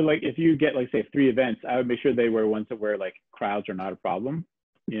 for like, if you get like say 3 events, I would make sure they were ones that where like crowds are not a problem,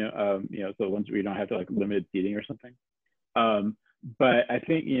 you know, so ones where you don't have to like limited seating or something. But I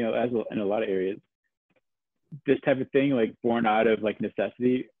think, you know, as in a lot of areas, this type of thing, like born out of like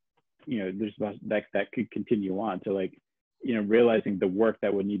necessity, you know, there's that could continue on. So like, you know, realizing the work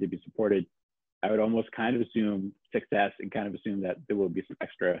that would need to be supported, I would almost kind of assume success and kind of assume that there will be some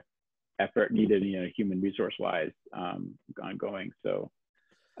extra effort needed, you know, human resource wise, ongoing. So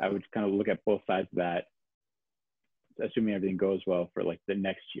I would kind of look at both sides of that, assuming everything goes well for like the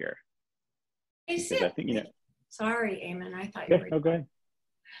next year. Is it, it, I think, you know, sorry, Eamon, I thought you were. Oh, go ahead.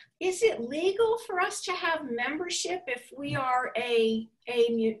 Is it legal for us to have membership if we are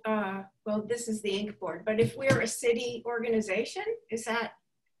well, this is the Inc. board, but if we're a city organization, is that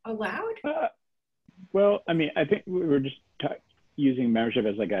allowed? Well, I mean, I think we were just using membership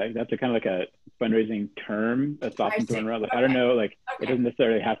as like that's a kind of like a fundraising term that's often thrown around. Like, okay. I don't know, like it doesn't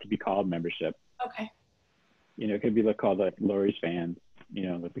necessarily have to be called membership. Okay. You know, it could be like called like Lori's fans. You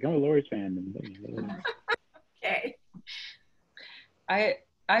know, like become a Lori's fan. Okay. I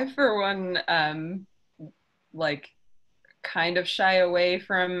for one, like kind of shy away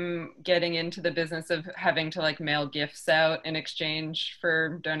from getting into the business of having to like mail gifts out in exchange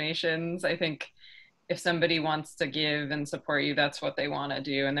for donations. I think if somebody wants to give and support you, that's what they want to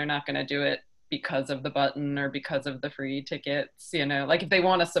do. And they're not going to do it because of the button or because of the free tickets, you know, like if they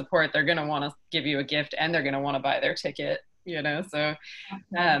want to support, they're going to want to give you a gift and they're going to want to buy their ticket, you know? So,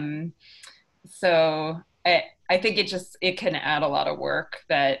 so I think it can add a lot of work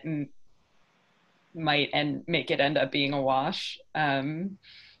that might make it end up being a wash.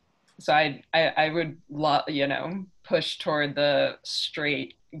 So I would, you know, push toward the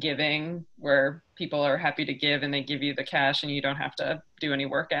straight giving where people are happy to give and they give you the cash and you don't have to do any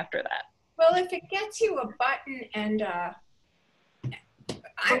work after that. Well, if it gets you a button and I'm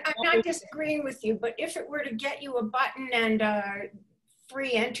not disagreeing with you, but if it were to get you a button and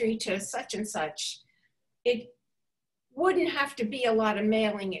free entry to such and such, it wouldn't have to be a lot of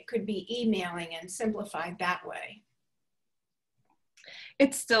mailing. It could be emailing and simplified that way.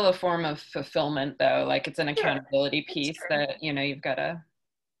 It's still a form of fulfillment though. Like it's an accountability piece that, you know, you've got to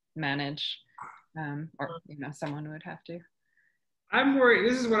manage. or someone would have to. I'm worried.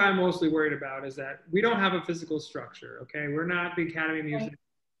 This is what I'm mostly worried about, is that we don't have a physical structure. Okay, we're not the Academy of Music.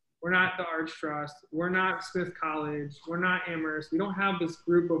 We're not the Arts Trust. We're not Smith College. We're not Amherst. We don't have this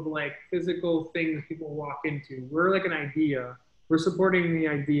group of like physical things people walk into. We're like an idea. We're supporting the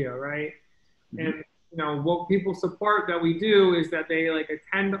idea, right? And what people support that we do is that they like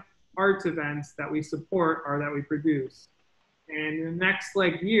attend arts events that we support or that we produce. And in the next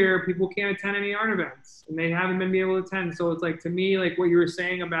like year, people can't attend any art events, and they haven't been able to attend. So it's like, to me, like what you were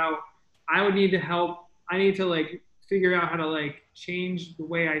saying about, I would need to help. I need to like figure out how to like change the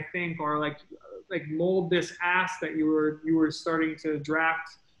way I think, or like mold this ask that you were starting to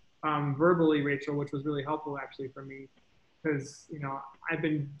draft verbally, Rachel, which was really helpful actually for me, because I've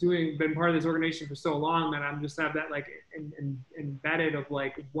been part of this organization for so long that I'm just have that like embedded of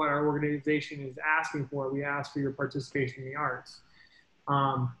like what our organization is asking for. We ask for your participation in the arts.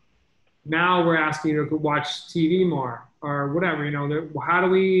 Now we're asking you to watch TV more or whatever. How do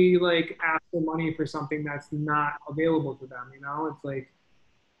we like ask for money for something that's not available to them? It's like,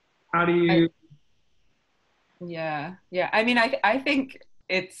 how do you? Yeah. I mean, I think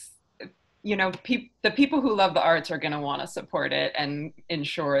it's, the people who love the arts are going to want to support it and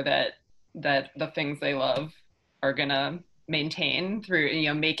ensure that the things they love are going to maintain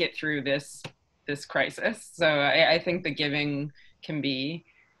through, make it through this crisis. So I think the giving can be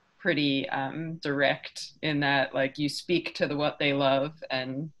pretty direct in that, like, you speak to what they love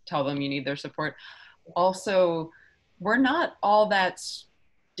and tell them you need their support. Also, we're not all that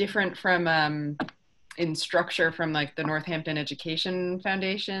different from in structure from like the Northampton Education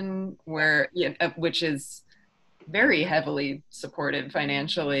Foundation, where which is very heavily supported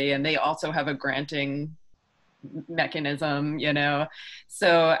financially, and they also have a granting mechanism,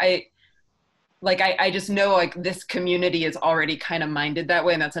 so I just know like this community is already kind of minded that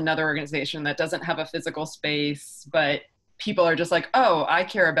way, and that's another organization that doesn't have a physical space, but people are just like, oh, I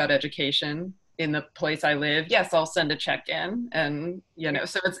care about education in the place I live, yes, I'll send a check in, and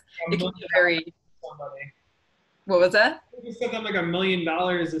so it can be very. What was that? They just sent them like $1 million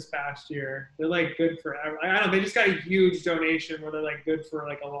this past year. They're like good forever. I don't know. They just got a huge donation where they're like good for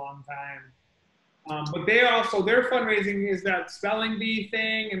like a long time. But they also, their fundraising is that spelling bee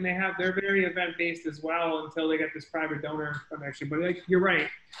thing, and they're very event based as well until they get this private donor connection. But like, you're right,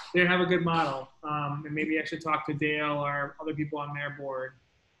 they have a good model. And maybe I should talk to Dale or other people on their board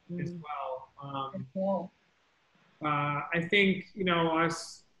as well. Cool. I think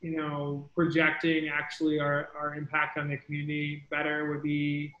us. Projecting actually our impact on the community better would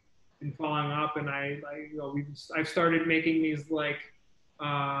be in following up. And I've started making these like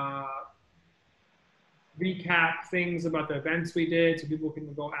recap things about the events we did, so people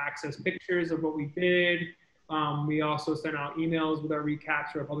can go access pictures of what we did. We also sent out emails with our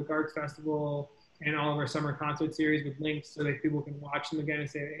recaps for our Public Arts Festival and all of our summer concert series with links so that people can watch them again and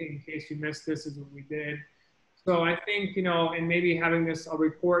say, hey, in case you missed this is what we did. So I think, and maybe having a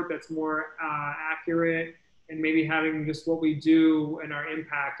report that's more accurate, and maybe having just what we do and our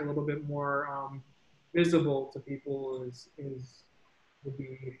impact a little bit more visible to people would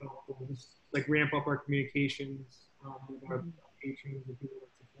be helpful. Just like ramp up our communications with our patrons and people that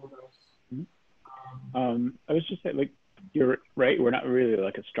support us. I was just saying, like, you're right, we're not really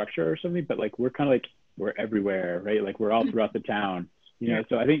like a structure or something, but like we're kind of like, we're everywhere, right? Like we're all throughout the town,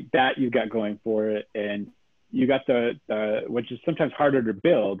 so I think that you've got going for it. And you got the which is sometimes harder to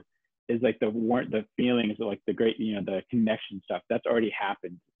build, is like the feelings of like the great, the connection stuff that's already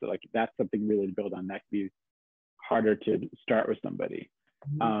happened. So like that's something really to build on. That can be harder to start with somebody.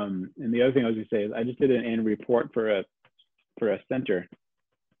 And the other thing I was gonna say is I just did an annual report for a center,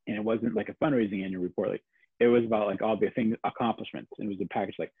 and it wasn't like a fundraising annual report. Like it was about like all the things, accomplishments, and it was a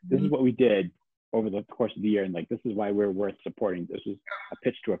package like, this is what we did over the course of the year, and like this is why we're worth supporting. This was a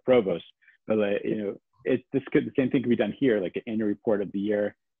pitch to a provost, but like, the same thing could be done here, like an annual report of the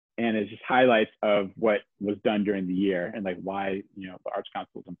year, and it's just highlights of what was done during the year and like why the Arts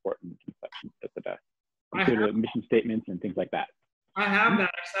Council is important and such. Include mission statements and things like that. I have that.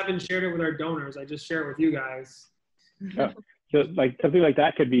 I just haven't shared it with our donors. I just share it with you guys. Oh, so like something like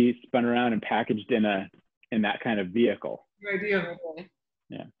that could be spun around and packaged in that kind of vehicle. Good idea.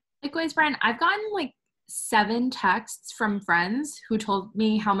 Yeah. Likewise, Brian, I've gotten like 7 texts from friends who told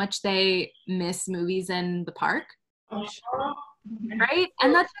me how much they miss movies in the park. Right?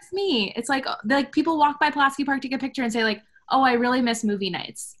 And that's just me. It's like people walk by Pulaski Park to get a picture and say like, oh, I really miss movie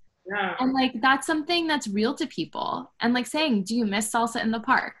nights. Yeah. And like, that's something that's real to people. And like saying, do you miss salsa in the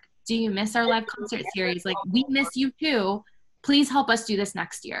park? Do you miss our live concert series? Like, we miss you too. Please help us do this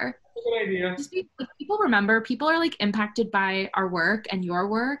next year. Good idea. Just people remember, people are like impacted by our work and your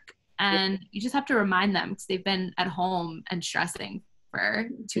work. and you just have to remind them because they've been at home and stressing for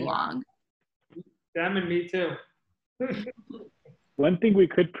too long. Them and me too. One thing we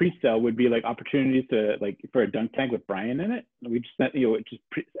could pre-sell would be like opportunities to like for a dunk tank with Brian in it. We just sent just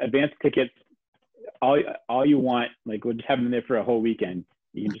advance tickets, all you want. Like we'll just have them there for a whole weekend.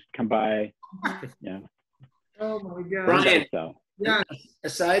 You can just come by. Yeah. Oh my God. Brian, So. Yeah.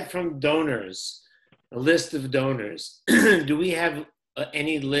 Aside from donors, a list of donors, do we have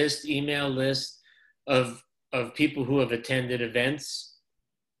any email list of people who have attended events?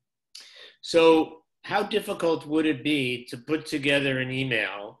 So how difficult would it be to put together an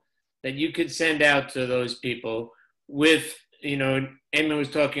email that you could send out to those people with, Emma was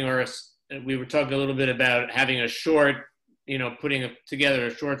talking, or we were talking a little bit about having a short, putting together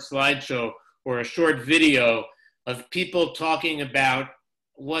a short slideshow or a short video of people talking about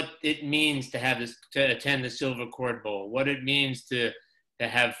what it means to attend the Silver Cord Bowl, what it means to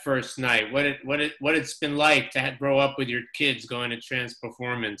have first night, what it's been like to grow up with your kids going to Trans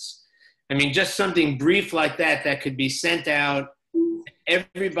Performance. I mean, just something brief like that could be sent out to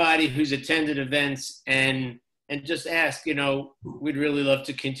everybody who's attended events and just ask, we'd really love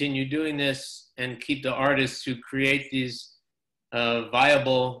to continue doing this and keep the artists who create these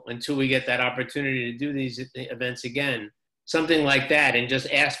viable until we get that opportunity to do these events again. Something like that, and just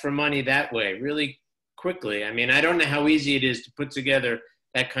ask for money that way, really quickly. I mean, I don't know how easy it is to put together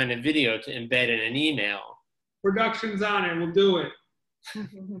that kind of video to embed in an email. Production's on it, we'll do it.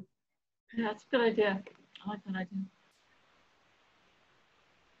 Yeah, that's a good idea. I like that idea.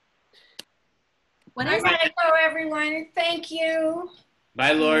 I gotta go, everyone. Thank you.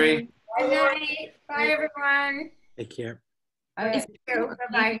 Bye, Lori. Good night. Bye, everyone. Take care.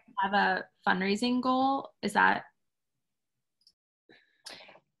 Bye-bye. Have a fundraising goal? Is that?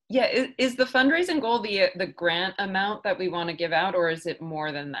 Yeah, is the fundraising goal the grant amount that we want to give out, or is it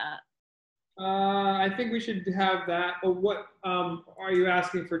more than that? I think we should have that. Oh, what are you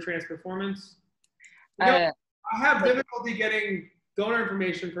asking for Trans Performance? I have difficulty getting donor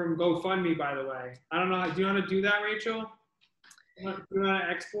information from GoFundMe, by the way. I don't know. Do you want to do that, Rachel? Do you want to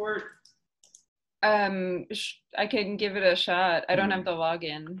export? I can give it a shot. I don't have the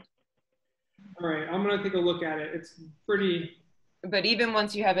login. All right, I'm gonna take a look at it. It's pretty. But even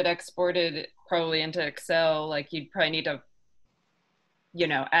once you have it exported, probably into Excel, like you'd probably need to,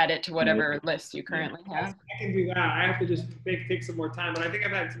 add it to whatever list you currently have. I can do that. I have to just take some more time, but I think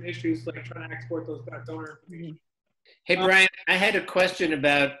I've had some issues like trying to export that donor information. Hey, Brian, I had a question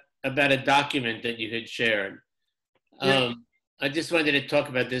about a document that you had shared. I just wanted to talk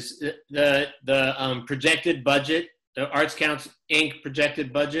about this. The projected budget, the Arts Council Inc.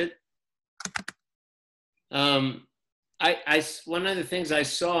 projected budget. One of the things I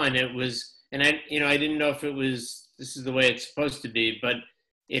on it was, and I didn't know if this is the way it's supposed to be, but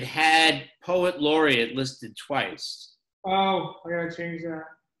it had poet laureate listed twice. Oh, I gotta change that.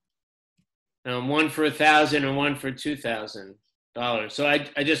 One for $1,000 and one for $2,000. So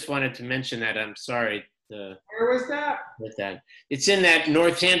I just wanted to mention that. I'm sorry. Where was that? With that, it's in that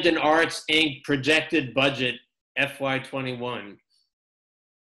Northampton Arts Inc. projected budget FY21.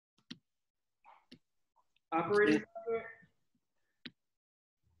 Operating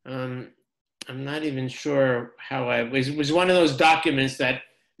budget? I'm not even sure how it was one of those documents that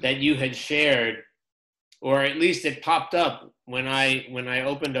you had shared, or at least it popped up when I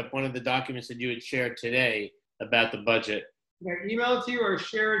opened up one of the documents that you had shared today about the budget. Did I email it to you or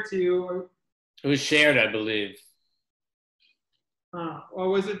share it to you? It was shared, I believe. Or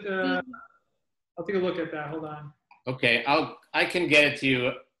was it? I'll take a look at that. Hold on. Okay, I can get it to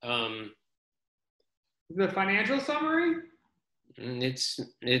you. The financial summary?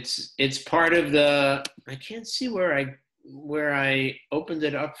 It's part of the. I can't see where I opened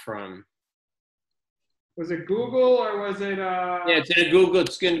it up from. Was it Google or was it? Yeah, it's in a Google.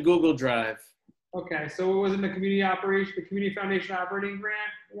 It's in Google Drive. Okay, so it was in the Community Foundation operating grant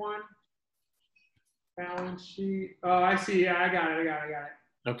one. Balance sheet. Oh, I see. Yeah, I got it.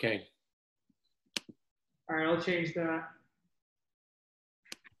 Okay. All right, I'll change that.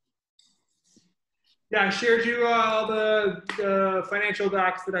 Yeah, I shared you all the financial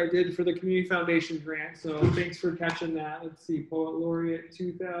docs that I did for the Community Foundation grant. So thanks for catching that. Let's see, Poet Laureate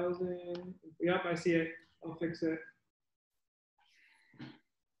 2000. Yep, I see it. I'll fix it.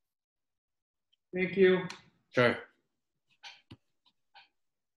 Thank you. Sure.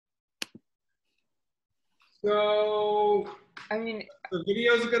 So, I mean, the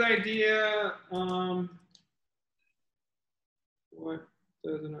video is a good idea. What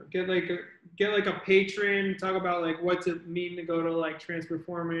doesn't get like a patron? Talk about like what's it mean to go to like Trans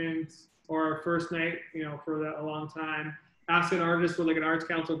Performance or first night, for a long time. ask an artist what like an arts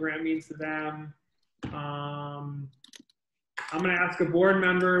council grant means to them. I'm gonna ask a board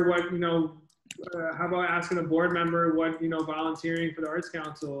member what, how about asking a board member what, volunteering for the arts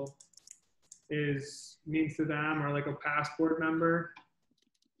council means to them, or like a past board member,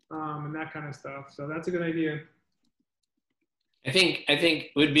 and that kind of stuff. So that's a good idea. I think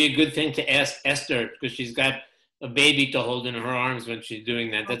it would be a good thing to ask Esther, because she's got a baby to hold in her arms when she's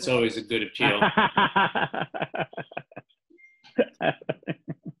doing that. That's always a good appeal.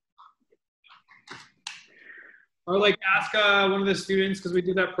 Or like ask one of the students, because we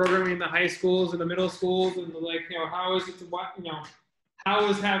do that programming in the high schools and the middle schools, and like, how is it to what, how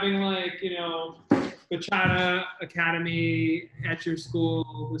is having like, Bachata Academy at your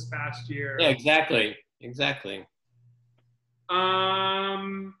school this past year? Yeah, exactly.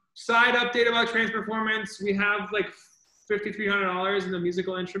 Side update about trans performance. We have like $5,300 in the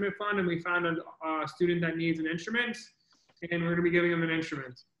musical instrument fund, and we found a student that needs an instrument, and we're going to be giving them an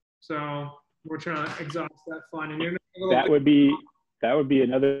instrument. So we're trying to exhaust that fund. And that would be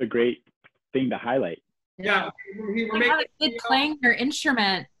another great thing to highlight. Yeah, we're have a kid playing their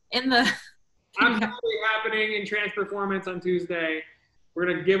instrument in the. Absolutely happening in trans performance on Tuesday. We're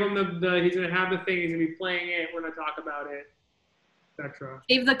gonna give him he's gonna have the thing. He's gonna be playing it. We're gonna talk about it, etc.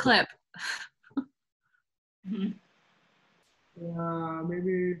 Save the clip.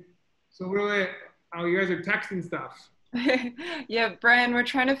 Maybe. So what do I? Oh, you guys are texting stuff. Yeah, Brian, we're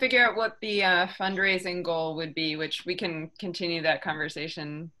trying to figure out what the fundraising goal would be, which we can continue that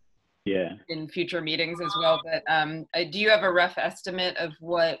conversation in future meetings as well. But do you have a rough estimate of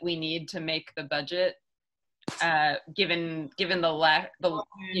what we need to make the budget, given the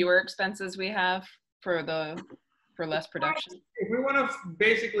fewer expenses we have for less production? If we want to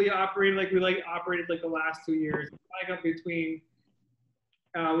basically operate like we operated like the last 2 years, like up between.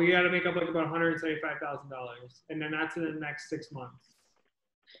 We got to make up like about $175,000, and then that's in the next 6 months.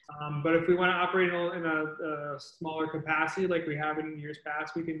 But if we want to operate in a smaller capacity, like we have in years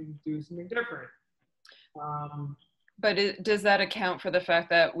past, we can do something different. But does that account for the fact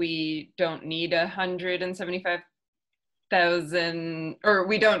that we don't need 175,000, or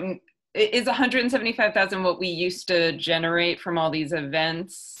we don't? Is 175,000 what we used to generate from all these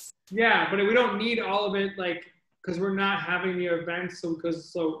events? Yeah, but we don't need all of it, like. Because we're not having the events, so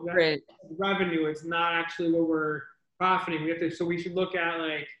that's revenue. It's not actually what we're profiting. We should look at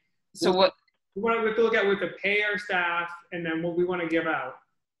like. So we have to look at what to pay our staff, and then what we want to give out.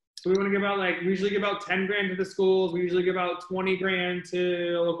 So we want to give out we usually give out 10 grand to the schools. We usually give out 20 grand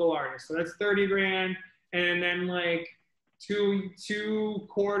to local artists. So that's 30 grand, and then like two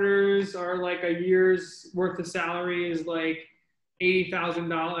quarters or like a year's worth of salary is like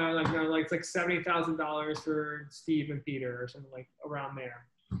 $80,000, it's like $70,000 for Steve and Peter or something like around there.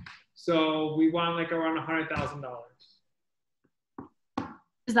 So we want like around $100,000.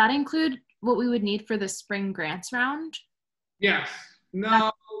 Does that include what we would need for the spring grants round? Yes.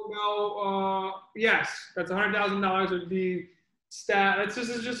 No. Yes. That's $100,000 would be stat. This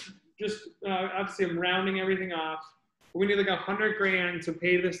is just obviously I'm rounding everything off. We need like 100 grand to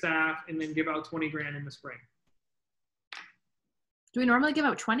pay the staff, and then give out 20 grand in the spring. Do we normally give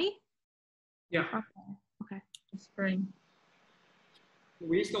out 20? Yeah. Okay. Spring.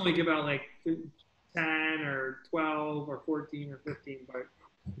 We used to only give out like 10 or 12 or 14 or 15, but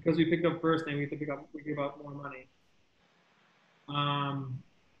because we picked up first name, we give out more money.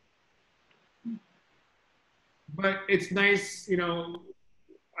 But it's nice,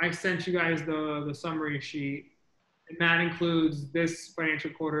 I sent you guys the summary sheet, and that includes this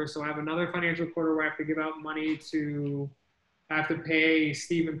financial quarter. So I have another financial quarter where I have to give out money to. I have to pay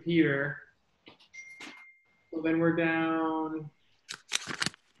Steve and Peter. So then we're down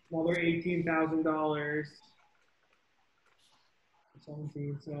another $18,000.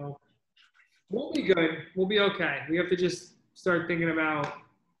 17. So we'll be good. We'll be okay. We have to just start thinking about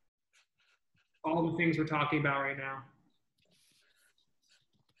all the things we're talking about right now.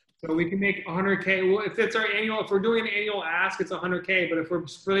 So we can make 100K. Well, if we're doing an annual ask, it's 100K. But if we're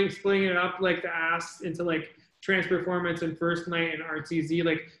splitting it up like the ask into like trans performance and first night and Arts EZ,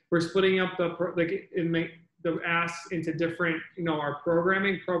 like we're splitting up the asks into different, our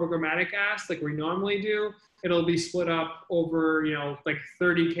programmatic asks like we normally do. It'll be split up over, like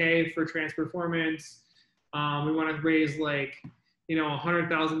 30K for trans performance. We want to raise like,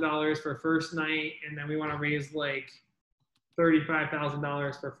 $100,000 for first night, and then we want to raise like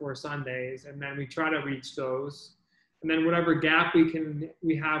 $35,000 for 4 Sundays, and then we try to reach those. And then whatever gap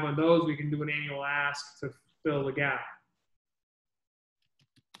we have on those, we can do an annual ask to fill the gap.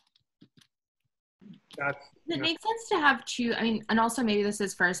 Does it make sense to have two? I mean, and also maybe this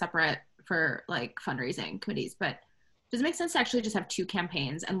is for like fundraising committees, but does it make sense to actually just have two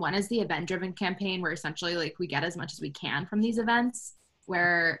campaigns? And one is the event-driven campaign where essentially like we get as much as we can from these events,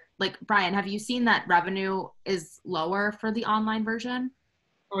 where like, Brian, have you seen that revenue is lower for the online version?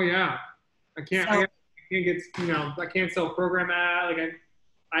 Oh yeah, I can't get, I can't sell program ad. Like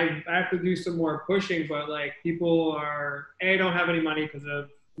I have to do some more pushing, but like people don't have any money because of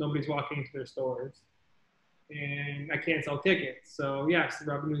nobody's walking into their stores, and I can't sell tickets. So yes, the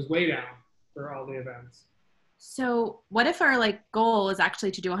revenue is way down for all the events. So what if our like goal is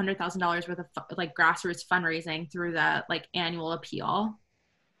actually to do $100,000 worth of like grassroots fundraising through the like annual appeal,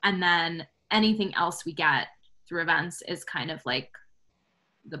 and then anything else we get through events is kind of like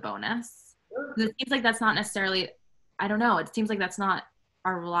the bonus? Sure. It seems like that's not necessarily, I don't know, it seems like that's not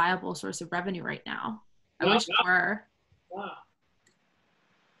our reliable source of revenue right now. I wish it were.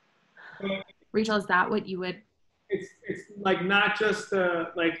 Rachel, is that what you would? It's like not just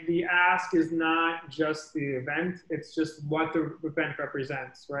the ask is not just the event. It's just what the event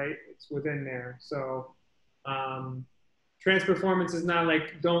represents, right? It's within there. So Trans Performance is not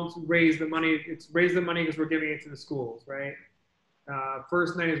like don't raise the money. It's raise the money because we're giving it to the schools, right?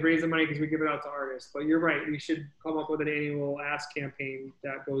 First night is raise the money because we give it out to artists. But you're right. We should come up with an annual ask campaign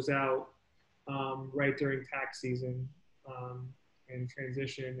that goes out right during tax season. And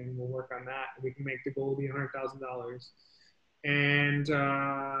transition, and we'll work on that. We can make the goal be $100,000, and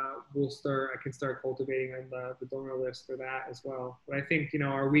I can start cultivating on the donor list for that as well. But I think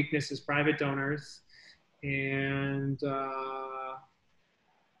our weakness is private donors, and I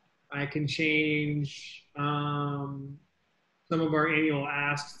can change some of our annual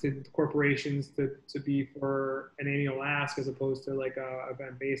asks to corporations to be for an annual ask as opposed to like a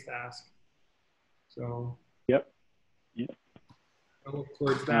event-based ask. So. Yep. I look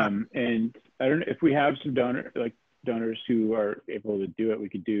towards that. And I don't know if we have some donors who are able to do it. We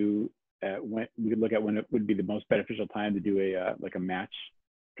could look at when it would be the most beneficial time to do a match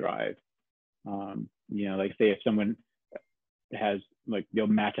drive. Like say if someone has like they'll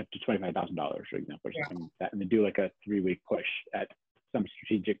match up to $25,000, for example, or something like that, and then do like a 3-week push at some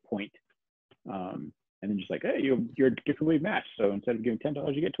strategic point, and then just like, hey, you're differently matched. So instead of giving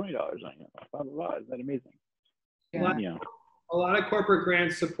 $10, you get $20. Blah blah blah. Is that amazing? Yeah. A lot of corporate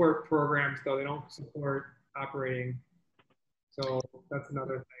grants support programs, though they don't support operating. So that's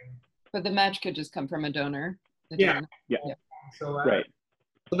another thing. But the match could just come from a donor. Yeah. So right.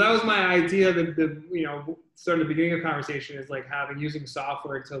 So that was my idea. Sort of the beginning of the conversation is like using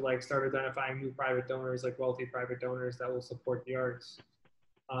software to like start identifying new private donors, like wealthy private donors that will support the arts,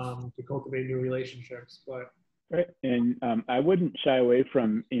 to cultivate new relationships. But right, and I wouldn't shy away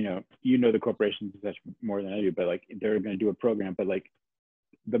from the corporations such more than I do, but like they're going to do a program, but like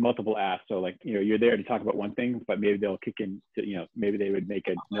the multiple asks. So like you're there to talk about one thing, but maybe they'll kick in to, maybe they would make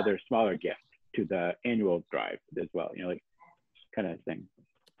another smaller gift to the annual drive as well. Like kind of thing.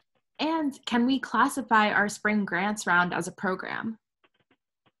 And can we classify our spring grants round as a program?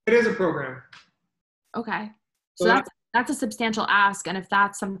 It is a program. Okay, so that's a substantial ask. And if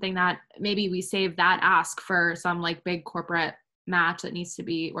that's something that maybe we save that ask for some like big corporate match that needs to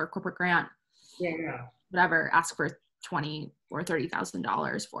be, or corporate grant, whatever, ask for $20,000 or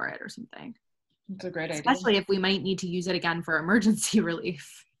 $30,000 for it or something. That's a great idea. Especially if we might need to use it again for emergency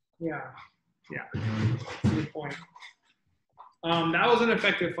relief. Yeah. Good point. That was an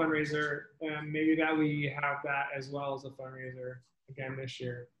effective fundraiser. Maybe that we have that as well as a fundraiser again this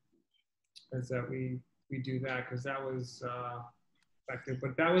year. Is that we do that because that was effective.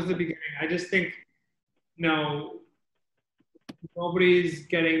 But that was the beginning. I just think, nobody's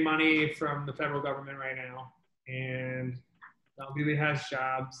getting money from the federal government right now, and nobody has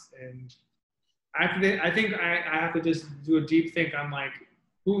jobs. And I think I have to just do a deep think on like,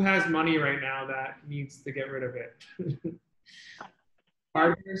 who has money right now that needs to get rid of it?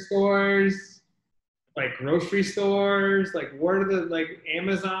 Hardware stores, like grocery stores, like what are the, like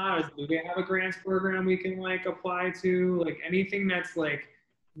Amazon, do they have a grants program we can like apply to? Like anything that's like,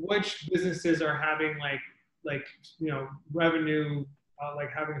 which businesses are having revenue,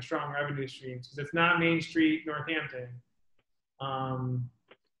 like having strong revenue streams, because it's not Main Street, Northampton.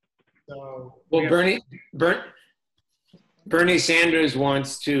 Bernie Sanders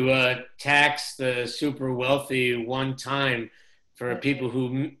wants to tax the super wealthy one time for people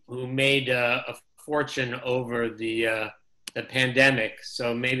who made a fortune over the pandemic.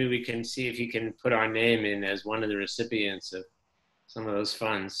 So maybe we can see if he can put our name in as one of the recipients of some of those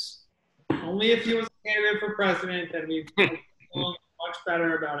funds. Only if he was a candidate for president, then we'd feel much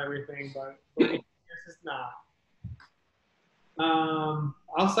better about everything, but this is not.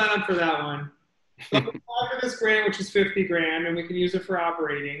 I'll sign up for that one. So we apply for this grant, which is $50,000, and we can use it for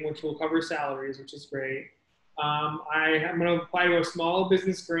operating, which will cover salaries, which is great. I'm going to apply to a small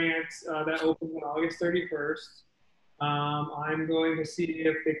business grant that opens on August 31st. I'm going to see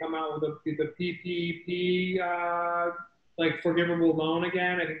if they come out with the PPP like forgivable loan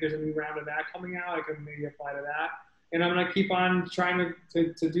again. I think there's a new round of that coming out. I can maybe apply to that. And I'm going to keep on trying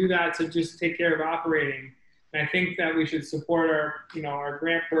to do that to just take care of operating. And I think that we should support our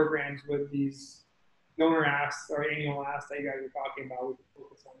grant programs with these donor asks or annual asks that you guys are talking about. We can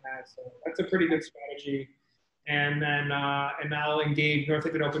focus on that. So that's a pretty good strategy. And then and I'll engage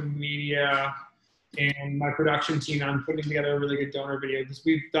Northampton Open Media and my production team on putting together a really good donor video, because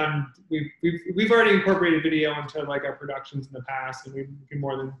we've already incorporated video into like our productions in the past, and we can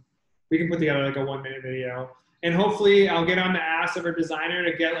put together like a 1-minute video. And hopefully I'll get on the ass of our designer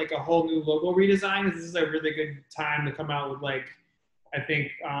to get like a whole new logo redesign, because this is a really good time to come out with like, I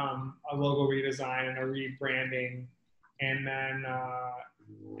think a logo redesign and a rebranding, and then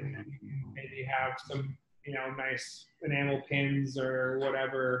maybe have some nice enamel pins or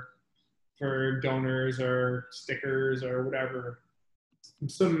whatever for donors, or stickers or whatever.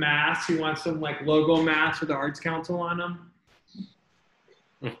 Some masks. You want some like logo masks with the Arts Council on them?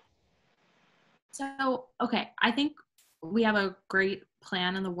 So, okay, I think we have a great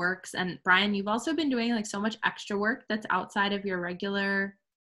plan in the works. And Brian, you've also been doing like so much extra work that's outside of your regular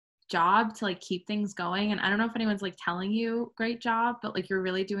job to like keep things going. And I don't know if anyone's like telling you great job, but like you're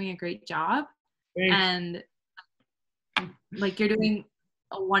really doing a great job. Thanks. And like you're doing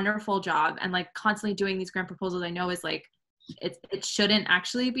a wonderful job, and like constantly doing these grant proposals, I know is like it shouldn't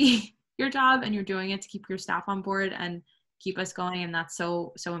actually be your job, and you're doing it to keep your staff on board and keep us going, and that's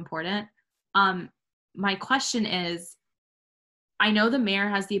so important. My question is, I know the mayor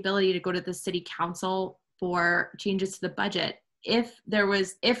has the ability to go to the city council for changes to the budget. If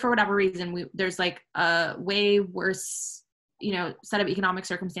for whatever reason there's like a way worse set of economic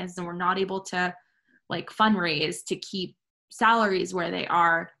circumstances, and we're not able to like fundraise to keep salaries where they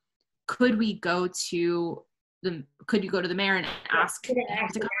are, could you go to the mayor and ask him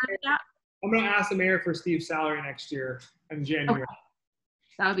to cover that? I'm going to ask the mayor for Steve's salary next year in January. Okay.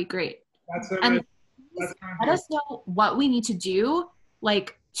 That would be great. Let us know what we need to do,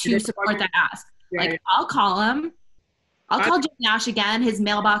 like to support that ask. Yeah, like I'll call him. I'll call Jim Nash again. His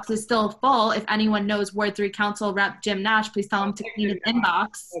mailbox is still full. If anyone knows Ward 3 Council Rep Jim Nash, please tell him to clean his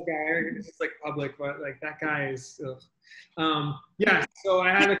inbox. Okay, it's just like public, but like that guy is. Yeah. So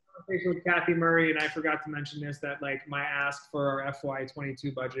I had a conversation with Kathy Murray, and I forgot to mention this, that like my ask for our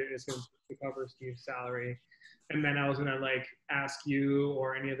FY22 budget is going to cover Steve's salary, and then I was going to like ask you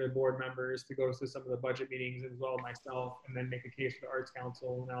or any other board members to go to some of the budget meetings as well myself, and then make a case for the Arts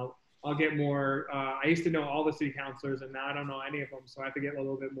Council, and I'll get more. I used to know all the city councilors, and now I don't know any of them, so I have to get a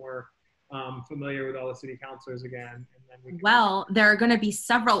little bit more familiar with all the city councilors again. And then well, there are going to be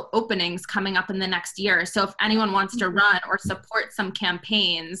several openings coming up in the next year. So if anyone wants to run or support some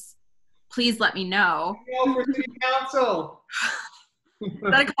campaigns, please let me know. For city council. Is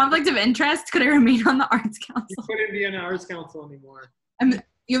that a conflict of interest? Could I remain on the Arts Council? You couldn't be on the Arts Council anymore.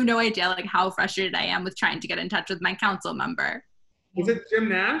 You have no idea like how frustrated I am with trying to get in touch with my council member. Is it Jim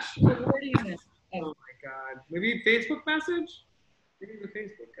Nash? Where do you miss? Oh my God. Maybe Facebook message? Maybe he's a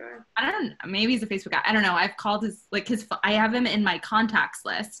Facebook guy. I don't know. Maybe he's a Facebook guy. I don't know. I've called I have him in my contacts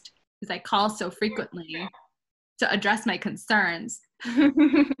list because I call so frequently to address my concerns. Go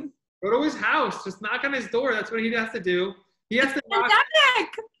to his house. Just knock on his door. That's what he has to do. He has to knock.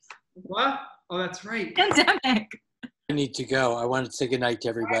 Pandemic! What? Oh, that's right. Pandemic. I need to go. I want to say good night to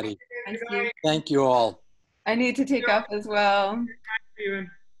everybody. Thank you. all. I need to take off as well. Steven.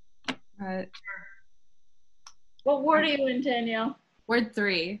 What ward are you in, Danielle? Word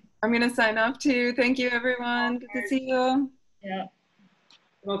 3. I'm going to sign off too. Thank you, everyone. Good to see you. Yeah.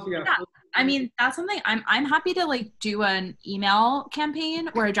 What else we got? Yeah, I mean, that's something I'm happy to like do an email campaign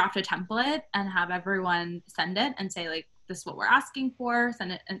where I draft a template and have everyone send it and say like, this is what we're asking for,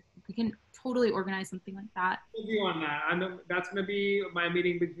 send it, and we can totally organize something like that. We'll do on that. I know that's going to be my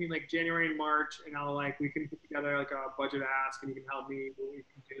meeting between like January and March, and we can put together like a budget ask, and you can help me what we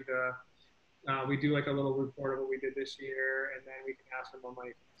can do to, we do like a little report of what we did this year, and then we can ask for more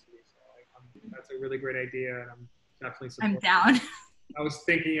money from the city. So that's a really great idea, and I'm definitely supporting. I'm down. I was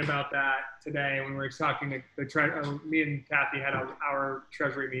thinking about that today when we were talking me and Kathy had our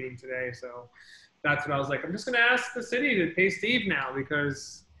treasury meeting today. So that's what I was like, I'm just going to ask the city to pay Steve now,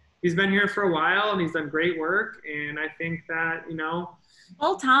 because he's been here for a while and he's done great work. And I think that,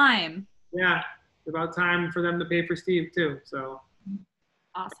 full time. Yeah. It's about time for them to pay for Steve too. So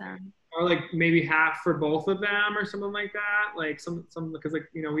awesome. Or like maybe half for both of them or something like that. Like some, because like,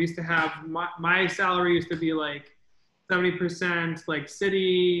 we used to have, my salary used to be like 70% like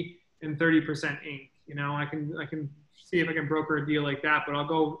city and 30% Inc. you know, I can see if I can broker a deal like that. But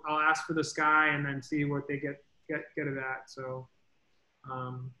I'll ask for the Sky and then see what they get it at. So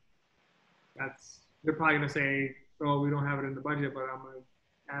they're probably gonna say, oh, we don't have it in the budget, but I'm gonna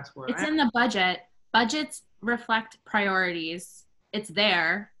ask for it. It's in the budget. Budgets reflect priorities. It's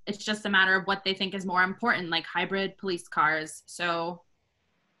there. It's just a matter of what they think is more important, like hybrid police cars. So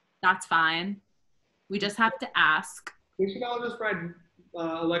that's fine. We just have to ask. We should all just ride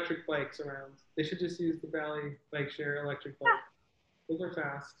electric bikes around. They should just use the Valley Bike Share electric bike. Those are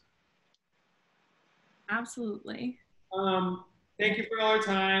fast. Absolutely. Thank you for all your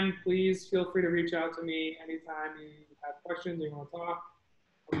time. Please feel free to reach out to me anytime you have questions or you want to talk.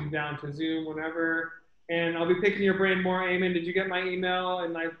 I'll be down to Zoom whenever. And I'll be picking your brain more. Eamon, did you get my email?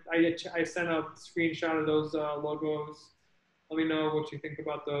 And I sent a screenshot of those logos. Let me know what you think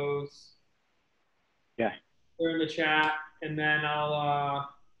about those. Yeah. They're in the chat. And then I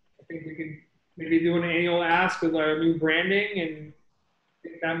think we can maybe do an annual ask with our new branding, and I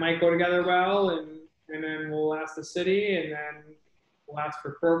think that might go together well. And then we'll ask the city, and then we'll ask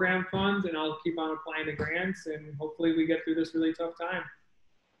for program funds, and I'll keep on applying to grants, and hopefully we get through this really tough time.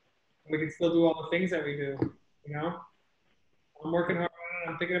 We can still do all the things that we do, you know? I'm working hard on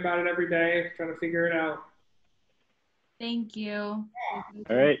it. I'm thinking about it every day, trying to figure it out. Thank you.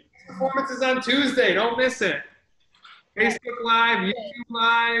 All right. Performance is on Tuesday. Don't miss it. Facebook Live, YouTube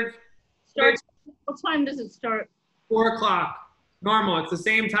Live. What time does it start? 4 o'clock. Normal. It's the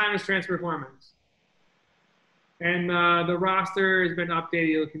same time as Transperformance. And the roster has been updated.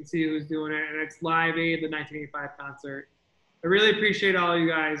 You can see who's doing it. And it's Live Aid, the 1985 concert. I really appreciate all you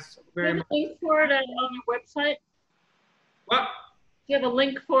guys very much. Do you have a link for it on your website? What? Do you have a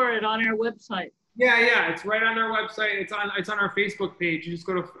link for it on our website? Yeah. It's right on our website. It's on our Facebook page. You just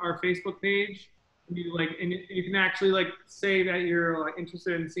go to our Facebook page. And you can actually say that you're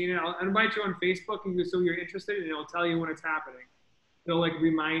interested in seeing it. I'll invite you on Facebook, and so you're interested, and it'll tell you when it's happening. It'll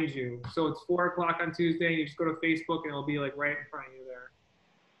remind you. So it's 4 o'clock on Tuesday, and you just go to Facebook, and it'll be right in front of you there.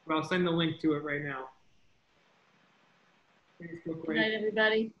 But I'll send the link to it right now. Facebook, Good night,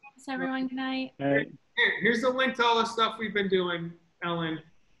 everybody. Thanks, everyone. Good night. All right. Here's the link to all the stuff we've been doing, Ellen.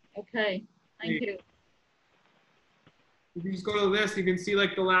 Okay, thank you. If you just go to this, you can see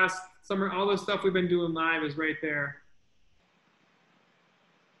the last summer, all the stuff we've been doing live is right there.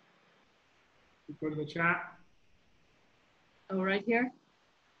 You go to the chat. Oh, right here?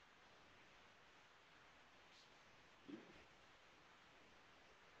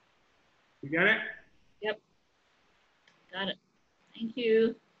 You got it? Yep. Got it. Thank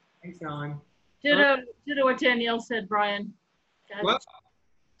you. Thanks, Ellen. Ditto what Danielle said, Brian. What?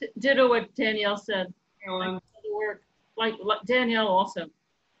 Ditto what Danielle said. Ellen. Work. Like Danielle also.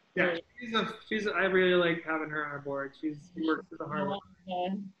 Yeah, I really like having her on our board. She works with the hard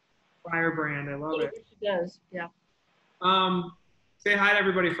firebrand. I love it. She does, yeah. Say hi to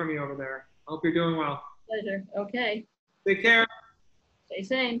everybody from me over there. I hope you're doing well. Pleasure. Okay. Take care. Stay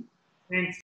sane. Thanks.